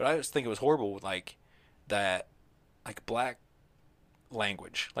bad, but I just think it was horrible, like, that, like, black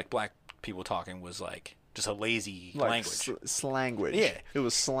language, like, black people talking was, like, just a lazy like language. Slangwage. Yeah. It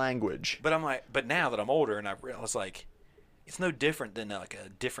was slangwage. But I'm like, but now that I'm older and I realize, like, it's no different than like a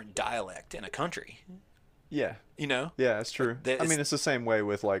different dialect in a country. Yeah. You know? Yeah, that's true. I mean, it's the same way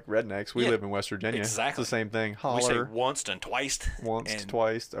with like rednecks. We live in West Virginia. Exactly. It's the same thing. Holler. We say once and twice. Once,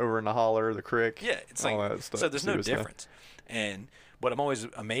 twice, over in the holler, the crick. Yeah, it's all like that stuff. so. There's no difference. And but I'm always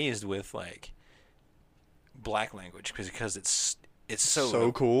amazed with like black language because it's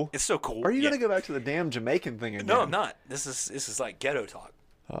so cool. It's so cool. Are you gonna go back to the damn Jamaican thing again? No, I'm not. This is like ghetto talk.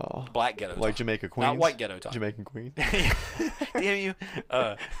 Oh, black ghetto like talk. Jamaica Queens, not white ghetto talk. Jamaican Queen. Damn you.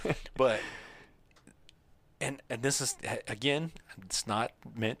 But and this is again, it's not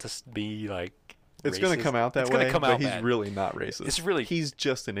meant to be like. It's racist. going to come out that it's way, come but out he's bad. really not racist. It's really he's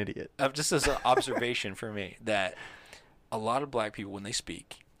just an idiot. Just as an observation for me that a lot of black people when they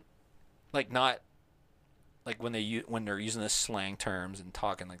speak, like not like when they're using this slang terms and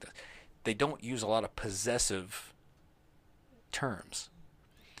talking like this, they don't use a lot of possessive terms.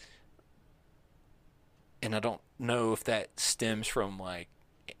 And I don't know if that stems from like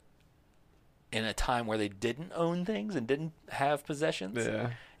in a time where they didn't own things and didn't have possessions.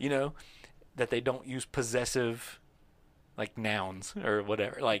 Yeah. You know, that they don't use possessive like nouns or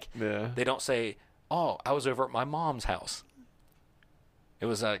whatever. Like they don't say, "Oh, I was over at my mom's house." It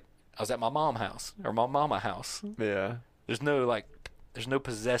was like I was at my mom's house or my mama house. Yeah. There's no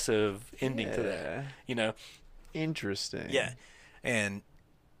possessive ending to that. You know. Interesting. Yeah. And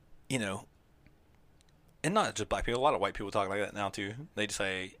you know, and not just black people, a lot of white people talk like that now too. They just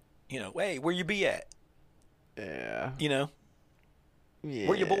say, you know, "Hey, where you be at?" Yeah. You know? Yeah.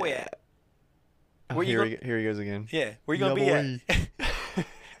 Where your boy at? Where here he goes again. Yeah, where you gonna be at?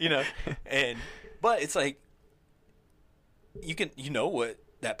 You know, but it's like you know what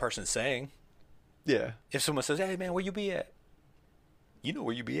that person's saying. Yeah. If someone says, "Hey man, where you be at?" You know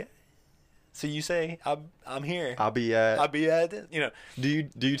where you be at. So you say, "I'm here." I'll be at this. You know. Do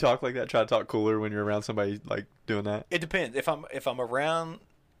you talk like that? Try to talk cooler when you're around somebody like doing that? It depends. If I'm around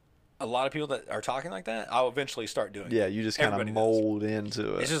a lot of people that are talking like that, I'll eventually start doing it. Yeah, you just kind of mold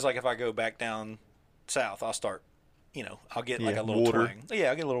into it. It's just like if I go back down south, I'll start, you know, I'll get like a little water. twang. Yeah,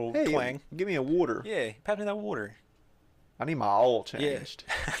 I'll get a little Hey, twang. give me a water. Yeah, pass me that water. I need my oil changed.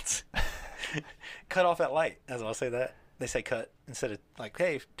 Yeah. Cut off that light. As I'll say that. They say cut instead of like,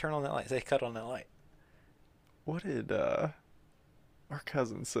 hey, turn on that light. They cut on that light. What did our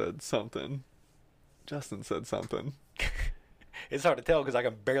cousin said something? Justin said something. It's hard to tell because I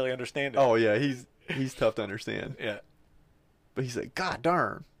can barely understand it. Oh yeah, he's tough to understand. Yeah. But he said, "God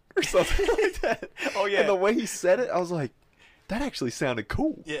darn," or something like that. Oh yeah. And the way he said it, I was like, that actually sounded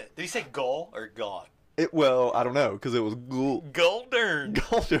cool. Yeah. Did he say gull or god? Well, I don't know because it was ghoul. Gull darn.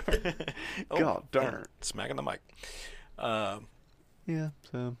 God darn. Oh, God darn. Smacking the mic. Yeah.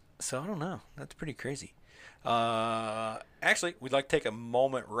 So I don't know. That's pretty crazy. Actually, we'd like to take a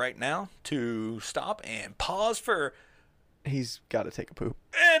moment right now to stop and pause for He's got to take a poop.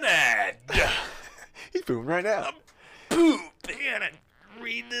 an ad. He's pooping right now. Poop. And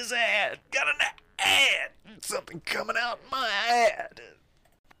read this ad. Got an ad. Something coming out in my ad.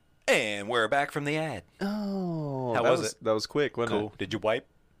 And we're back from the ad. Oh, How was it? That was quick, wasn't Cool. Did you wipe?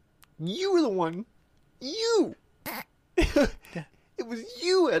 it? You were the one. You. It was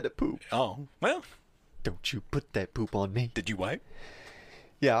you had to poop. Oh, well. Don't you put that poop on me. Did you wipe?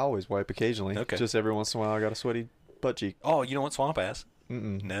 Yeah, I always wipe occasionally. Okay. Just every once in a while, I got a sweaty butt cheek. Oh, you don't want swamp ass?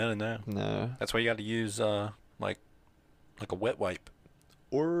 Mm-mm. No. No. That's why you got to use like a wet wipe.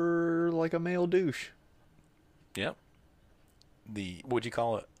 Or like a male douche. Yep. What'd you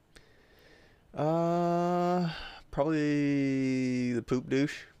call it? Probably the poop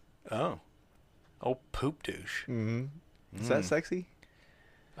douche. Oh, poop douche. Mm-hmm. Is that sexy?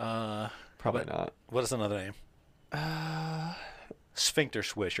 Probably What- not. What is another name? Sphincter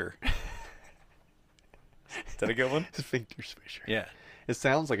swisher. Is that a good one? Sphincter swisher. Yeah. It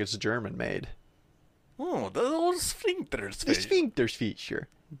sounds like it's German made. Oh, the old sphincter The swisher. sphincter swisher.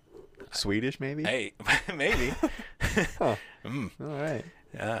 Swedish, maybe? Hey, maybe. Huh. All right.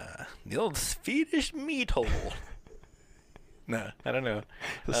 The old Swedish meat hole. No, I don't know.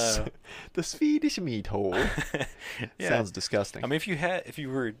 The Swedish meat hole. Yeah. Sounds disgusting. I mean, if you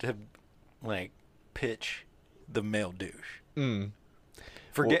were to like pitch the male douche,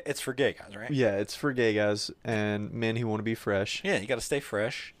 it's for gay guys, right? Yeah, it's for gay guys and men who want to be fresh. Yeah, you got to stay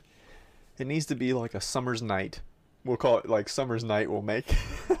fresh. It needs to be like a summer's night. We'll call it like summer's night. We'll make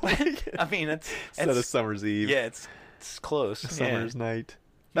I mean, instead of summer's eve. Yeah, it's close. Summer's night.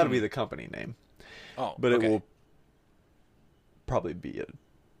 That'll be the company name. Oh, But okay. it will probably be a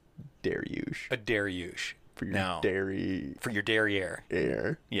dariouche a dariouche for your now dairy for your derriere.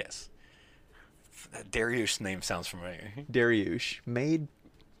 air. Yes, that dariouche name sounds familiar. Dariouche made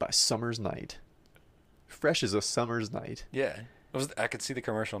by Summer's Night. Fresh as a summer's night. Yeah. I could see the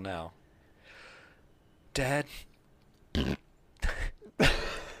commercial now. Dad,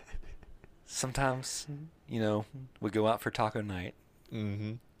 sometimes, we go out for taco night.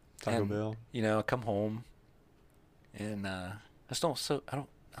 Mm-hmm. Taco and, Bell. I come home and I don't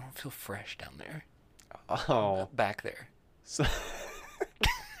feel fresh down there. Oh. Back there.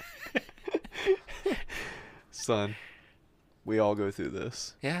 Son, we all go through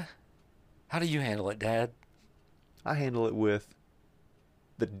this. Yeah. How do you handle it, Dad? I handle it with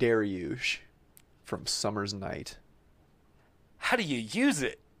the Dariouche from Summer's Night. How do you use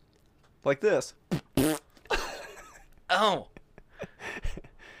it? Like this. Oh.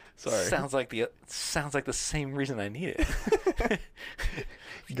 Sorry. Sounds like the same reason I need it.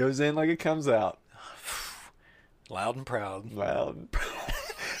 Goes in like it comes out. Loud and proud. Loud.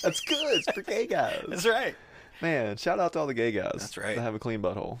 That's good. It's for gay guys. That's right. Man, shout out to all the gay guys. That's right. That have a clean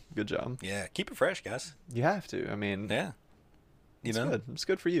butthole. Good job. Yeah, keep it fresh, guys. You have to. I mean, Yeah. it's good. It's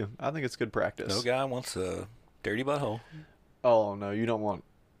good for you. I think it's good practice. No guy wants a dirty butthole. Oh, no, you don't want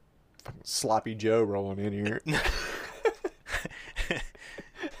fucking sloppy Joe rolling in here.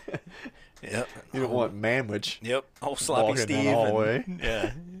 Yep. You don't want Manwich. Yep. Oh, sloppy Walking down Steve. the hallway.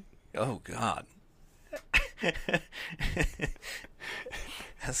 Yeah. Oh God.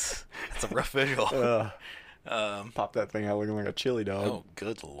 That's a rough visual. Pop that thing out looking like a chili dog. Oh,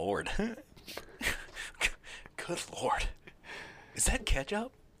 good Lord. Good Lord. Is that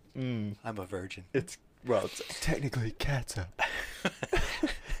ketchup? I'm a virgin. It's technically catsup.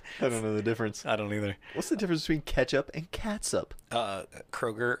 I don't know the difference. I don't either. What's the difference between ketchup and catsup?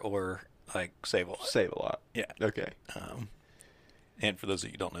 Kroger or like Save-A-Lot. Save-A-Lot. Yeah. Okay. And for those of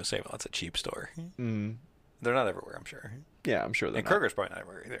you who don't know, Save-A-Lot's a cheap store. They're not everywhere, I'm sure. Yeah, I'm sure they're And not. Kroger's probably not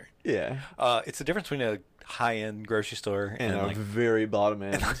everywhere either. Yeah. It's the difference between a high-end grocery store And a like very bottom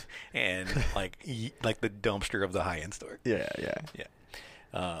end. and like the dumpster of the high-end store. Yeah.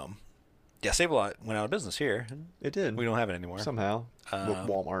 Yeah, Save-A-Lot went out of business here. It did. We don't have it anymore. Somehow.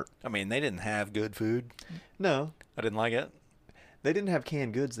 Walmart. I mean, they didn't have good food. No. I didn't like it. They didn't have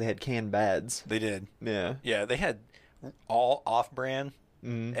canned goods. They had canned bads. They did. Yeah. Yeah, they had all off-brand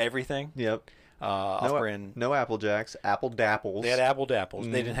everything. Yep. Off-brand. No Apple Jacks. Apple Dapples. They had Apple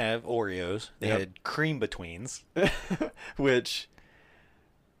Dapples. They didn't have Oreos. They Yep. had Cream Betweens. Which,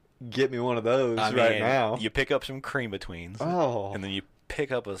 get me one of those I right mean, now. You pick up some Cream Betweens. Oh. And then you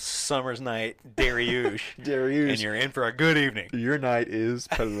pick up a Summer's Night Dariouche. Dariouche. And you're in for a good evening. Your night is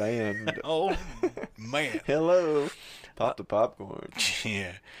planned. Oh, man. Hello. Pop the popcorn.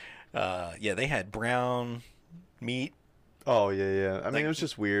 Yeah. Yeah, they had brown meat. Oh, yeah. I mean, Like- it was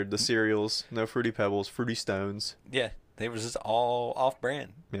just weird. The cereals, no Fruity Pebbles, Fruity Stones. Yeah, they was just all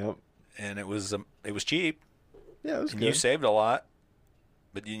off-brand. Yep. And it was cheap. Yeah, it was And good. you saved a lot.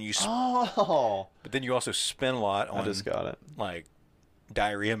 But then Oh. but then you also spent a lot on I just got it. like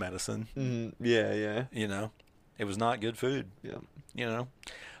diarrhea medicine. Yeah. It was not good food. Yeah.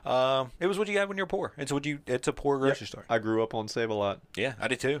 It was what you got when you're poor. It's a poor grocery store. I grew up on Save-A-Lot. Yeah, I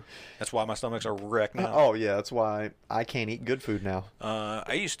did too. That's why my stomach's a wreck now. Oh, yeah. That's why I can't eat good food now.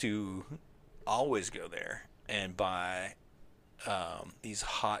 I used to always go there and buy these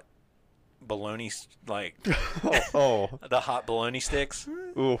hot bologna, like Oh. the hot bologna sticks.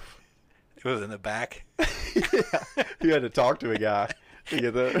 Oof. It was in the back. Yeah. You had to talk to a guy to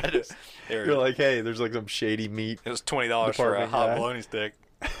get that. You're like, hey, there's like some shady meat. It was $20 for a Department hot guy. bologna stick.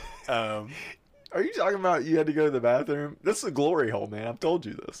 Are you talking about you had to go to the bathroom? This is a glory hole, man. I've told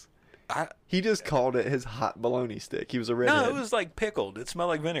you this. He just called it his hot bologna stick. He was a redhead. No, it was like pickled. It smelled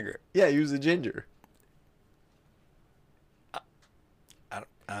like vinegar. Yeah, he was a ginger.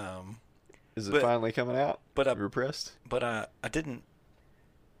 Is it But- finally coming out? but I- you repressed? But I didn't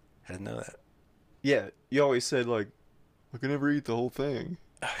know that. Yeah, you always said like, I can never eat the whole thing.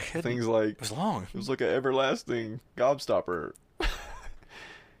 Things like It was long. it was like an everlasting gobstopper.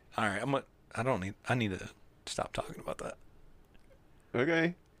 All right, I need to stop talking about that.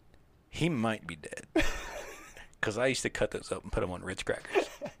 Okay. He might be dead. Because I used to cut those up and put them on Ritz crackers.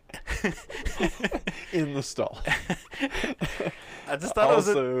 In the stall. I just thought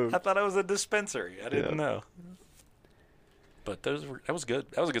Also- I thought it was a dispensary. I didn't Yeah. know. But that was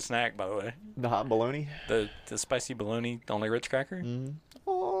good. That was a good snack, by the way. The hot bologna. The spicy bologna on a Ritz cracker.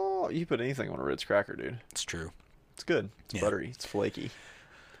 Oh, you put anything on a Ritz cracker, dude. It's true. It's good. It's Yeah. buttery. It's flaky.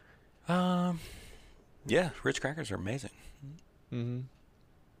 Yeah, Ritz crackers are amazing. Mm-hmm.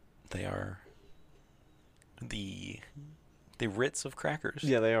 They are the Ritz of crackers.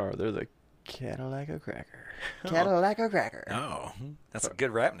 Yeah, they are. They're the Cadillac cracker. Cadillac cracker. Oh, that's a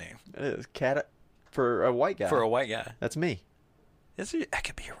good rap name It is for a white guy. for a white guy. That's me. That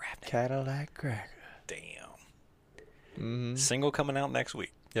could be a rap name. Cadillac cracker. Damn. Single coming out next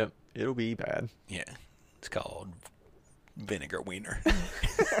week. Yep. It'll be bad. Yeah. It's called Vinegar Wiener.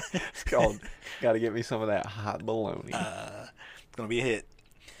 It's called Gotta Get Me Some of That Hot Bologna. It's going to be a hit.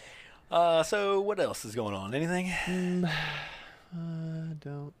 So what else is going on? Anything? I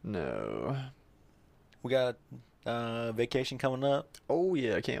don't know. We got vacation coming up. Oh,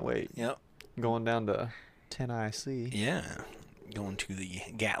 yeah. I can't wait. Yep. Going down to 10IC. Yeah. Going to the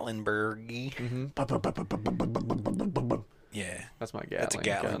Gatlinburg. Yeah. That's my Gatling, That's a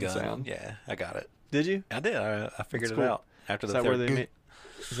Gatling gun. sound. Yeah, I got it. Did you? I did. I figured That's it cool. out after Is the that where third. they made?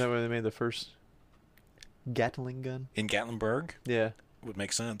 Is that where they made the first Gatling gun? In Gatlinburg? Yeah, Would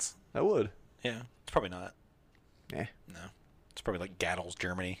make sense. that would. Yeah. It's probably not. Yeah. No. It's probably like Gattels,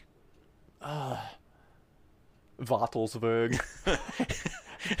 Germany. Vattelsburg.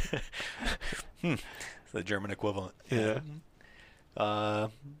 It's the German equivalent. Yeah.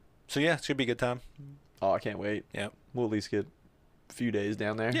 So yeah, it should be a good time. Oh, I can't wait. Yeah. We'll at least get a few days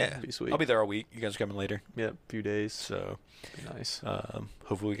down there. Yeah. It'd be sweet. I'll be there all week. You guys are coming later. Yep, a few days. So Be nice.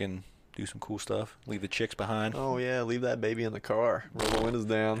 hopefully we can do some cool stuff. Leave the chicks behind. Oh yeah, leave that baby in the car. Roll the windows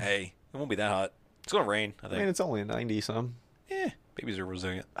down. Hey, it won't be that hot. It's gonna rain, I I think. mean, it's only 90 some. Yeah. Babies are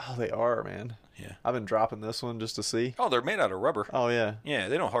resilient. Oh, they are, man. Yeah. I've been dropping this one just to see. Oh, they're made out of rubber. Oh yeah, Yeah,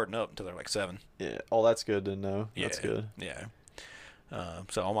 they don't harden up until they're like 7. yeah. Oh, that's good to know. Yeah. That's good. Yeah.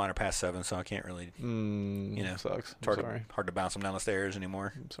 So all mine are past 7, so I can't really. You know, sucks. It's I'm sorry. hard to bounce them down the stairs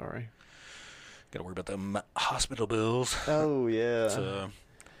anymore. I'm sorry. Got to worry about the hospital bills. Oh yeah. So,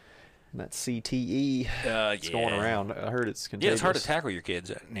 And that CTE. It's going around. I heard it's contagious. Yeah, it's hard to tackle your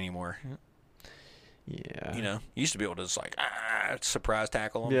kids anymore. Yeah. You know, you used to be able to just like surprise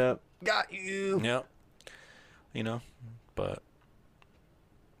tackle them. Yep. Got you. Yep. You know, but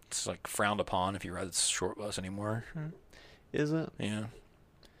it's like frowned upon if you ride the short bus anymore. Is it? Yeah.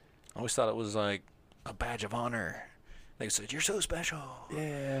 I always thought it was like a badge of honor. They said, "You're so special."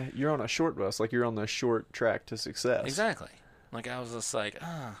 Yeah. You're on a short bus, like you're on the short track to success. Exactly. Like I was just like,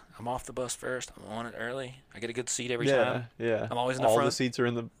 I'm off the bus first. I'm on it early. I get a good seat every Yeah. time. Yeah. I'm always in the All front. the seats are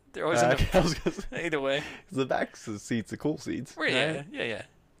in the They're always back. in I was gonna say, the either way. the back seats, the cool seats. Well, yeah, right? yeah.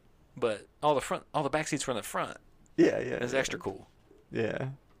 But all the back seats from the front Yeah. is extra cool. Yeah.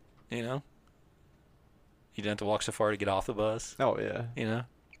 You know, you didn't have to walk so far to get off the bus. Oh yeah. You know.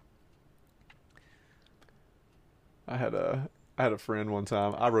 I had a friend one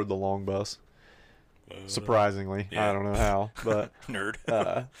time. I rode the long bus. Surprisingly, yeah. I don't know how, but Nerd.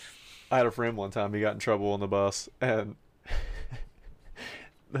 I had a friend one time. He got in trouble on the bus, and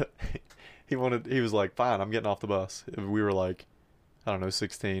he was like, "Fine, I'm getting off the bus." We were like, I don't know,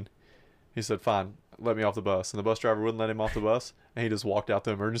 16. He said, "Fine, let me off the bus," and the bus driver wouldn't let him off the bus, and he just walked out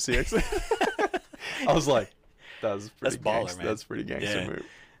the emergency exit. I was like, "That's pretty baller, gangsta- man. That's pretty gangster Yeah. move."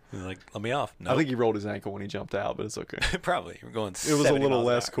 He's like, let me off. No, I think he rolled his ankle when he jumped out, but it's okay. probably. We're going. It was a 70 little miles an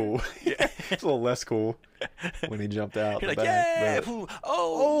less hour. cool. Yeah. It was a little less cool when he jumped out You're the like, back. yeah. but- Ooh,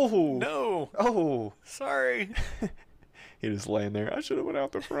 oh. No. Oh, Sorry. he just laying there. I should have went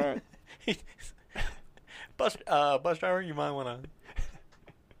out the front. Bus driver, you might want to.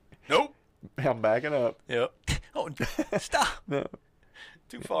 Nope. I'm backing up. Yep. Oh, stop. No.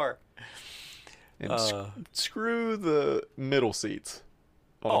 Too far. And screw the middle seats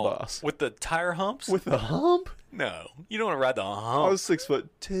on the bus. With the tire humps? With the hump? No. You don't want to ride the I hump. was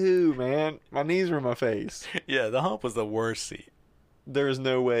 6'2", man. My knees were in my face. Yeah, the hump was the worst seat. There is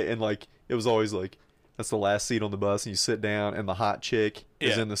no way. And like, it was always like, that's the last seat on the bus, and you sit down, and the hot chick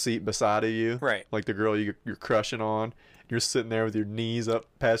is Yeah. in the seat beside of you. Right. Like the girl you're crushing on. You're sitting there with your knees up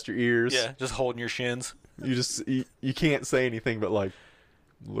past your ears. Yeah, just holding your shins. You just you can't say anything but like,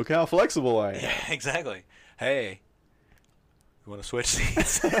 look how flexible I am. Yeah, exactly. Hey, you want to switch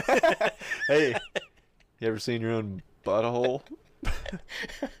seats? Hey, you ever seen your own butthole?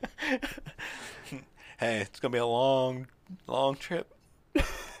 Hey, it's gonna be a long trip. I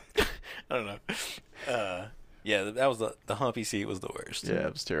don't know. Yeah, that was the humpy seat was the worst. Yeah,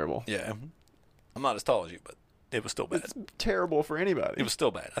 it was terrible. Yeah. I'm not as tall as you, but it was still bad. It's terrible for anybody. It was still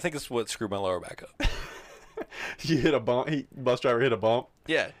bad. I think it's what screwed my lower back up. You hit a bump. Bus driver hit a bump.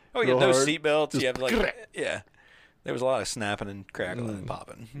 Yeah. Oh, yeah. Real Those hard. seatbelts. Just You have like, yeah. There was a lot of snapping and crackling and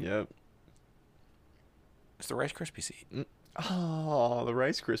popping. Yep. It's the Rice Krispie seat. Oh, the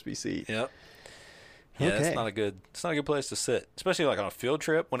Rice Krispie seat. Yep. Yeah, Okay. it's not a good place to sit, especially like on a field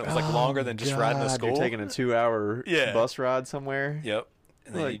trip when it was like longer than just riding to God, school. You're taking a 2-hour Yeah. bus ride somewhere. Yep.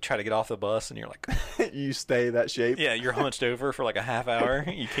 And then Like- you try to get off the bus and you're like, You stay that shape. yeah, you're hunched over for like a half hour.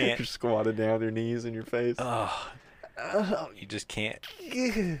 You You're can't. squatted down with your knees in your face. You just can't.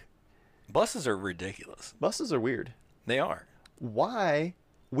 Buses are ridiculous. Buses are weird. They are. Why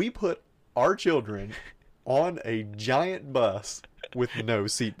we put our children on a giant bus with no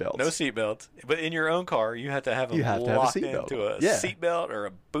seatbelts. No seatbelts. But in your own car, you have to have them You have to have a locked seatbelt. into a Yeah. seatbelt or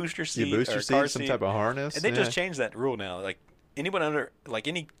a booster seat Your booster or a car seat, some seat. type of harness. And they yeah. just changed that rule now. Like anyone under, like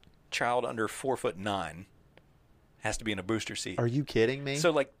any child under 4'9" has to be in a booster seat. Are you kidding me?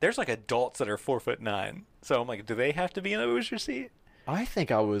 So like, there's like adults that are 4'9". So I'm like, do they have to be in a booster seat? I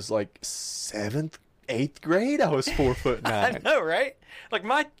think I was like 7th, 8th grade. I was 4'9". I know, right? Like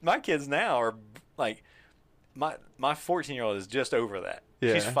my kids now are like, my 14-year-old is just over that.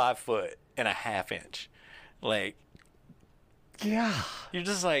 Yeah. She's 5'1.5". Like, Yeah. you're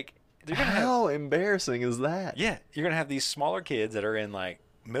just like, you're gonna have, How embarrassing is that? yeah, you're gonna have these smaller kids that are in like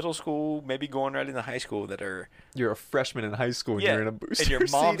middle school, maybe going right into high school, that are You're a freshman in high school and yeah, you're in a booster and your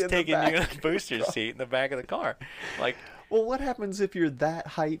mom's seat in the taking you in back. a booster seat in the back of the car. Like, Well, what happens if you're that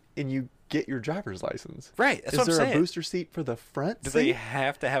height and you get your driver's license? right? That's Is what I'm there saying. a booster seat for the front Do seat? they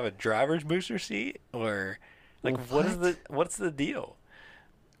have to have a driver's booster seat, or like what's the deal?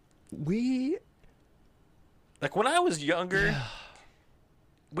 We Like when I was younger,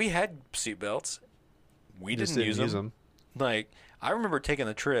 we had seatbelts. We just didn't use them. Like I remember taking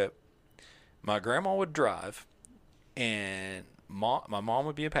a trip. My grandma would drive, and my mom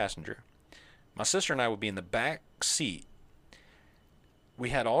would be a passenger. My sister and I would be in the back seat.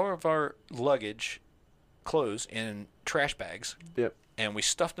 We had all of our luggage, clothes in trash bags, Yep. and we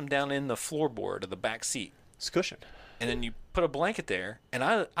stuffed them down in the floorboard of the back seat. It's cushioned. And then you put a blanket there, and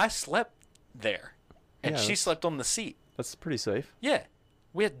I slept there, and Yeah, she that's- slept on the seat. That's pretty safe. Yeah,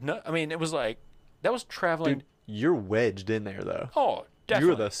 we had no. I mean, it was like that was traveling. Dude, you're wedged in there though. Oh, definitely.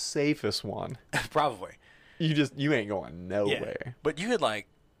 You're the safest one. probably. You ain't going Yeah. nowhere. But you had like,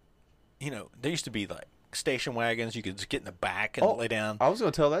 there used to be like station wagons. You could just get in the back and lay down. I was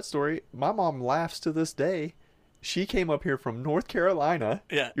going to tell that story. My mom laughs to this day. She came up here from North Carolina.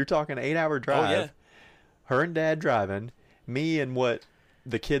 Yeah. You're talking 8-hour drive. Oh yeah. Her and Dad driving. Me and what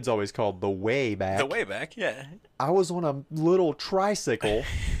the kids always called the way back. The way back. Yeah. I was on a little tricycle.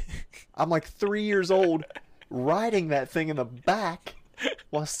 I'm like 3 years old, riding that thing in the back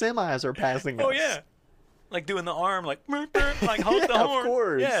while semis are passing us. Oh yeah. Like doing the arm, like like hold Yeah, the horn. of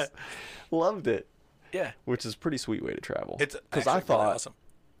course. Yeah. Loved it. Yeah. Which is a pretty sweet way to travel. It's because actually I thought really awesome.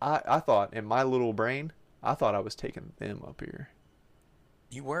 I thought in my little brain, I thought I was taking them up here.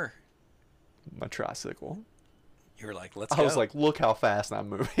 You were. My tricycle. You were like, let's I go. was like, look how fast I'm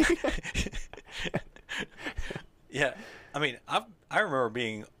moving. Yeah. I mean, I remember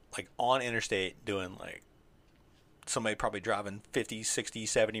being like on interstate doing like somebody probably driving 50, 60,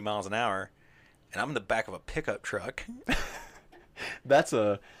 70 miles an hour, and I'm in the back of a pickup truck.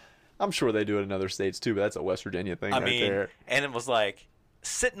 I'm sure they do it in other states too, but that's a West Virginia thing I right mean, there. and it was like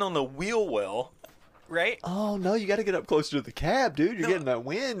sitting on the wheel well, right? Oh no, you got to get up closer to the cab, dude. You're getting that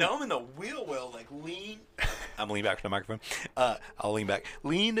wind. No, I'm in the wheel well, like lean. I'm leaning back from the microphone. I'll lean back,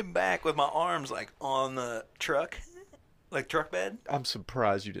 leaning back with my arms like on the truck, like truck bed. I'm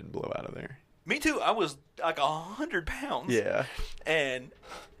surprised you didn't blow out of there. Me too. I was like 100 pounds. Yeah. And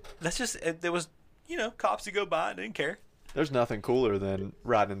that's just there was cops who go by and didn't care. There's nothing cooler than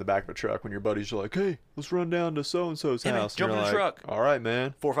riding in the back of a truck when your buddies are like, "Hey, let's run down to so and so's Yeah, man, house." And jump you're in the like, truck. All right,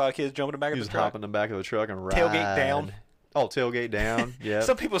 man. 4 or 5 kids jumping in the back You of just the truck. hop in the back of the truck and ride. Tailgate down. Oh, tailgate down. Yeah.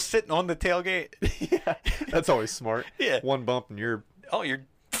 Some people sitting on the tailgate. Yeah. That's always smart. Yeah. One bump and you're. Oh, you're.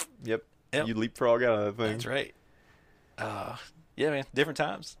 Yep. Yep. You leapfrog out of that thing. That's right. Yeah, man. Different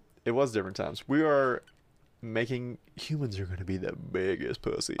times. It was different times. We are making humans are going to be the biggest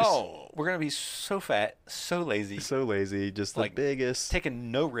pussies. Oh, we're gonna be so fat, so lazy, So lazy. Just the Like, biggest.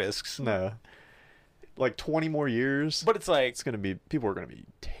 taking no risks. No. Like 20 more years. But it's like, It's going to be. People are going to be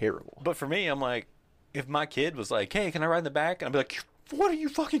terrible. but for me, I'm like, if my kid was like, "Hey, can I ride in the back?" and I'd be like, "What, are you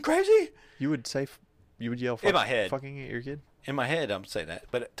fucking crazy?" You would say. You would yell. In my head. Fucking at your kid. In my head, I'm saying that,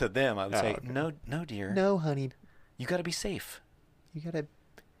 but to them, I would say, okay. "No, dear. No, honey. You got to be safe. You gotta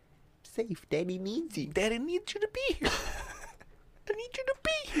safe. Daddy needs you. Daddy needs you to be here. I need you to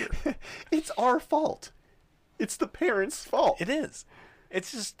be here." It's our fault. It's the parents' fault. It is.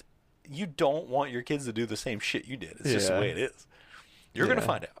 It's just you don't want your kids to do the same shit you did. It's just the Yeah. way it is. You're gonna Yeah.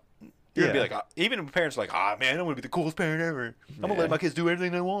 find out. You're gonna be Yeah. like, even if parents are like, man, I'm gonna be the coolest parent ever. I'm gonna Yeah. let my kids do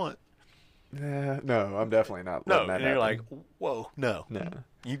everything they want. No, I'm definitely not. No, letting that and you're like, happen. whoa, no,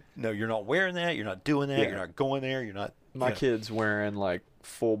 No. you're not wearing that. You're not doing that. Yeah. You're not going there. You're not. My you know. kid's wearing like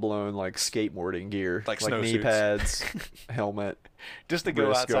full blown like skateboarding gear, Like knee snowsuits. pads, helmet, Just to go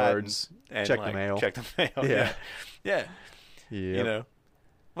wrist outside guards, and check the like, mail. Check the mail. Yeah. Yeah. Yeah. Yep. You know,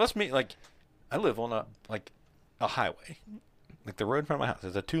 well, that's me. Like, I live on a highway. Like the road in front of my house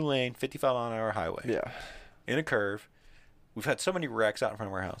is a 2-lane, 55-mile-an-hour highway. Yeah. In a curve. We've had so many wrecks out in front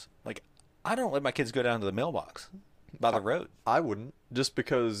of our house. Like, I don't let my kids go down to the mailbox by the road. I wouldn't, just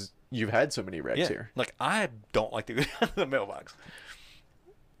because you've had so many wrecks Yeah, here. like I don't like to go down to the mailbox.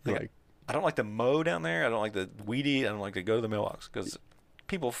 Like, I don't like to mow down there. I don't like to weed eat. I don't like to go to the mailbox because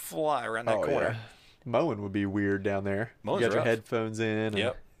people fly around that corner. Yeah. Mowing would be weird down there. Mowing's you got your rough. headphones in. And,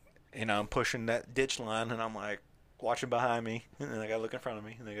 Yep. And I'm pushing that ditch line, and I'm like watching behind me, and then I gotta look in front of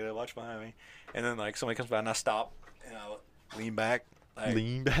me, and I gotta watch behind me, and then like somebody comes by, and I stop, and I lean back, like,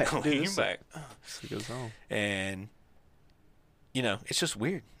 Lean back. lean Just back, so it goes on. and it's just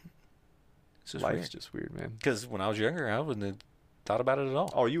weird. It's just Life's weird. just weird, man. Because when I was younger, I wouldn't have thought about it at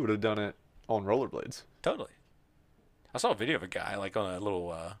all. Oh, you would have done it on rollerblades. Totally. I saw a video of a guy like on a little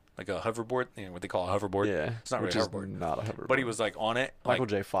like a hoverboard, what they call a hoverboard. Yeah. It's not which really a is hoverboard. not a hoverboard. But he was like on it. Michael like,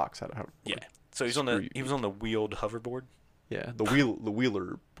 J. Fox had a hoverboard. Yeah. So he was on the wheeled hoverboard. Yeah. The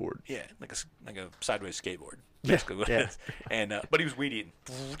wheeler board. Yeah, like a sideways skateboard. Yeah, Basically what yeah. it is. And but he was weed eating,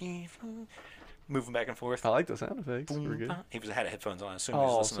 moving back and forth. I like the sound effects. We're good. He had headphones on. I assume he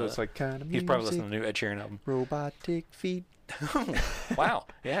was Oh, listening so to it's like kind of He's probably listening to the new Ed Sheeran album. Robotic feet. Wow.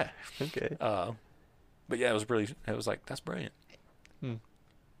 Yeah. Okay. But yeah, it was like, that's brilliant. Hmm.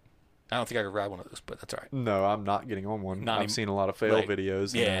 I don't think I could ride one of those, but that's all right. No, I'm not getting on one. Not I've even- seen a lot of fail like,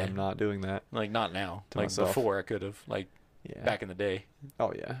 videos. yeah. And I'm not doing that. Like not now. To Like myself. before I could have. Like Yeah. back in the day.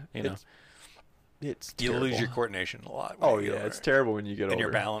 Oh yeah. You know. It's You terrible. lose your coordination a lot. Oh when you get yeah, it's older. terrible when you get older. And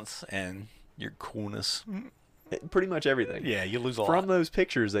your balance and your coolness. Pretty much everything. Yeah, you lose a From lot. those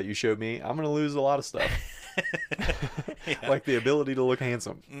pictures that you showed me, I'm gonna lose a lot of stuff. Yeah. Like the ability to look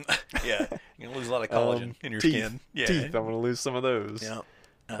handsome. Yeah, you're gonna lose a lot of collagen in your teeth. skin. Yeah, Teeth. I'm gonna lose some of those. Yeah,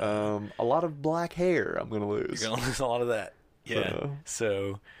 A lot of black hair. I'm gonna lose. you're gonna lose a lot of that. Yeah.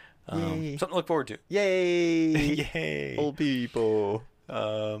 So, Yay. something to look forward to. Yay! Yay. Old people.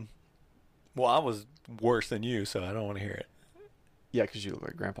 Well, I was worse than you, so I don't want to hear it. Yeah, because you look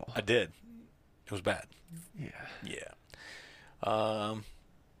like Grandpa. I did. It was bad. Yeah. Yeah.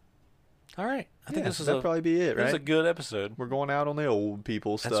 All right. I think Yeah, this is that'd probably be it, This right? is a good episode. We're going out on the old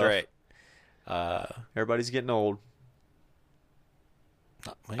people stuff. That's right. Everybody's getting old.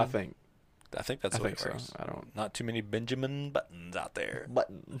 I I think. think that's I the way think it so. works. I don't. Not too many Benjamin Buttons out there.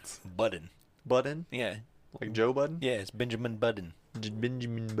 Buttons. Budden. Button? Yeah. Like Joe Budden? Yeah, it's Benjamin Budden.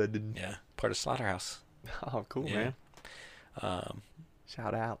 Benjamin Button. Yeah. Part of Slaughterhouse. Oh, cool, Yeah. man.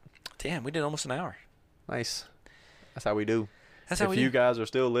 Shout out. Damn, we did almost an hour. Nice. That's how we do. That's how if we you do. guys are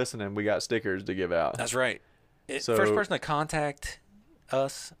still listening, we got stickers to give out. That's right. So- First person to contact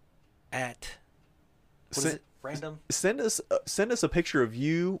us at what is Send- it? Random. Send us a picture of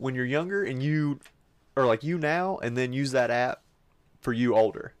you when you're younger and you, or like you now, and then use that app for you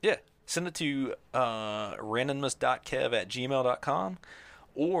older. Yeah. Send it to randomness.kev@gmail.com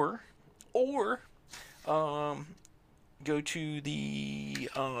or go to the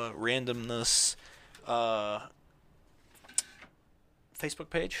randomness Facebook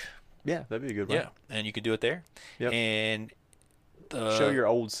page. Yeah, that'd be a good one. Yeah, and you could do it there. Yep. And Show your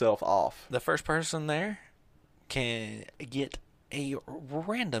old self off. the first person there can get a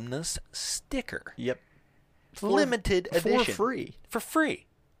randomness sticker. Yep. Limited edition. For free. For free.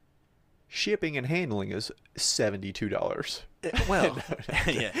 Shipping and handling is $72. Well,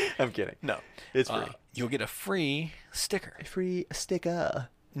 yeah. I'm kidding. No. It's free. You'll get a free sticker. A free sticker.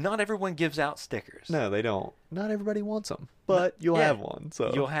 Not everyone gives out stickers. No, they don't. Not everybody wants them, but you'll yeah. have one.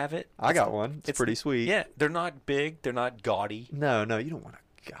 So You'll have it. I got one. It's pretty sweet. Yeah, they're not big. They're not gaudy. No, you don't want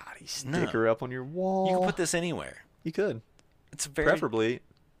a gaudy sticker up on your wall. You can put this anywhere. You could. It's very Preferably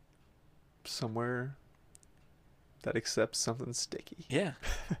somewhere that accepts something sticky. Yeah.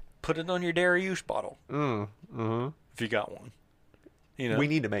 Put it on your Dariush bottle Uh-huh. if you got one. You know, We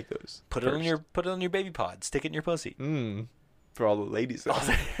need to make those. put it on your baby pod. Stick it in your pussy. For all the ladies out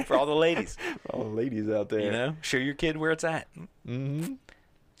there. For all the ladies. For all the ladies out there. You know, show your kid where it's at. Mm-hmm.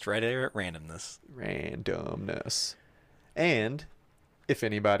 It's right there at randomness. Randomness. And if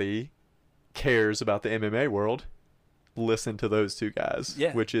anybody cares about the MMA world, listen to those two guys.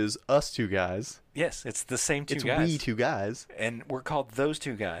 Yeah. Which is us two guys. Yes, it's the same two It's guys. we two guys. And we're called Those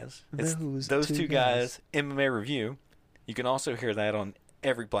Two Guys. It's Those Two Two Guys MMA Review. You can also hear that on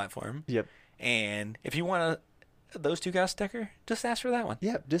every platform. Yep. And if you want Those Two Guys sticker, just ask for that one.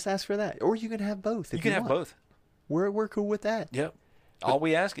 Yep. Just ask for that. Or you can have both. You if can have want. both. We're cool with that. Yep. All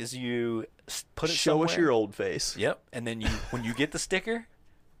we ask is you put it Show us somewhere. your old face. Yep. And then when you get the sticker,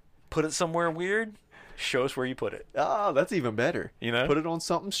 put it somewhere weird. Show us where you put it. Oh, that's even better. You know? Put it on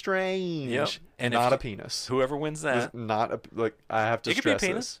something strange. Yep. And not if a penis. Whoever wins that, Just not a, like, I have to it could be a stress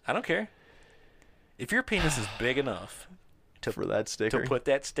penis. this. I don't care. If your penis is big enough For that sticker. to put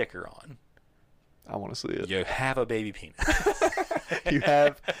that sticker on, I want to see it. You have a baby penis. You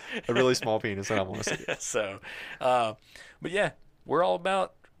have a really small penis, and I want to see it. So, but yeah, we're all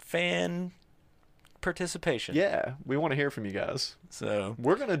about fan participation. Yeah, we want to hear from you guys. So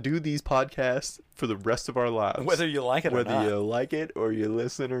We're going to do these podcasts for the rest of our lives. whether you like it or Whether not. you like it or you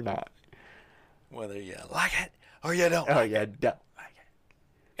listen or not. Whether you like it or you don't Oh, like yeah, it. don't.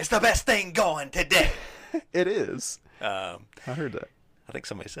 It's the best thing going today. It is. I I heard that. think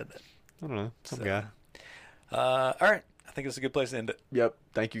somebody said that. I don't know. Some So- guy. All right. I think it's a good place to end it. Yep.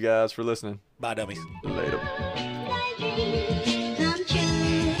 Thank you guys for listening. Bye, dummies. Later.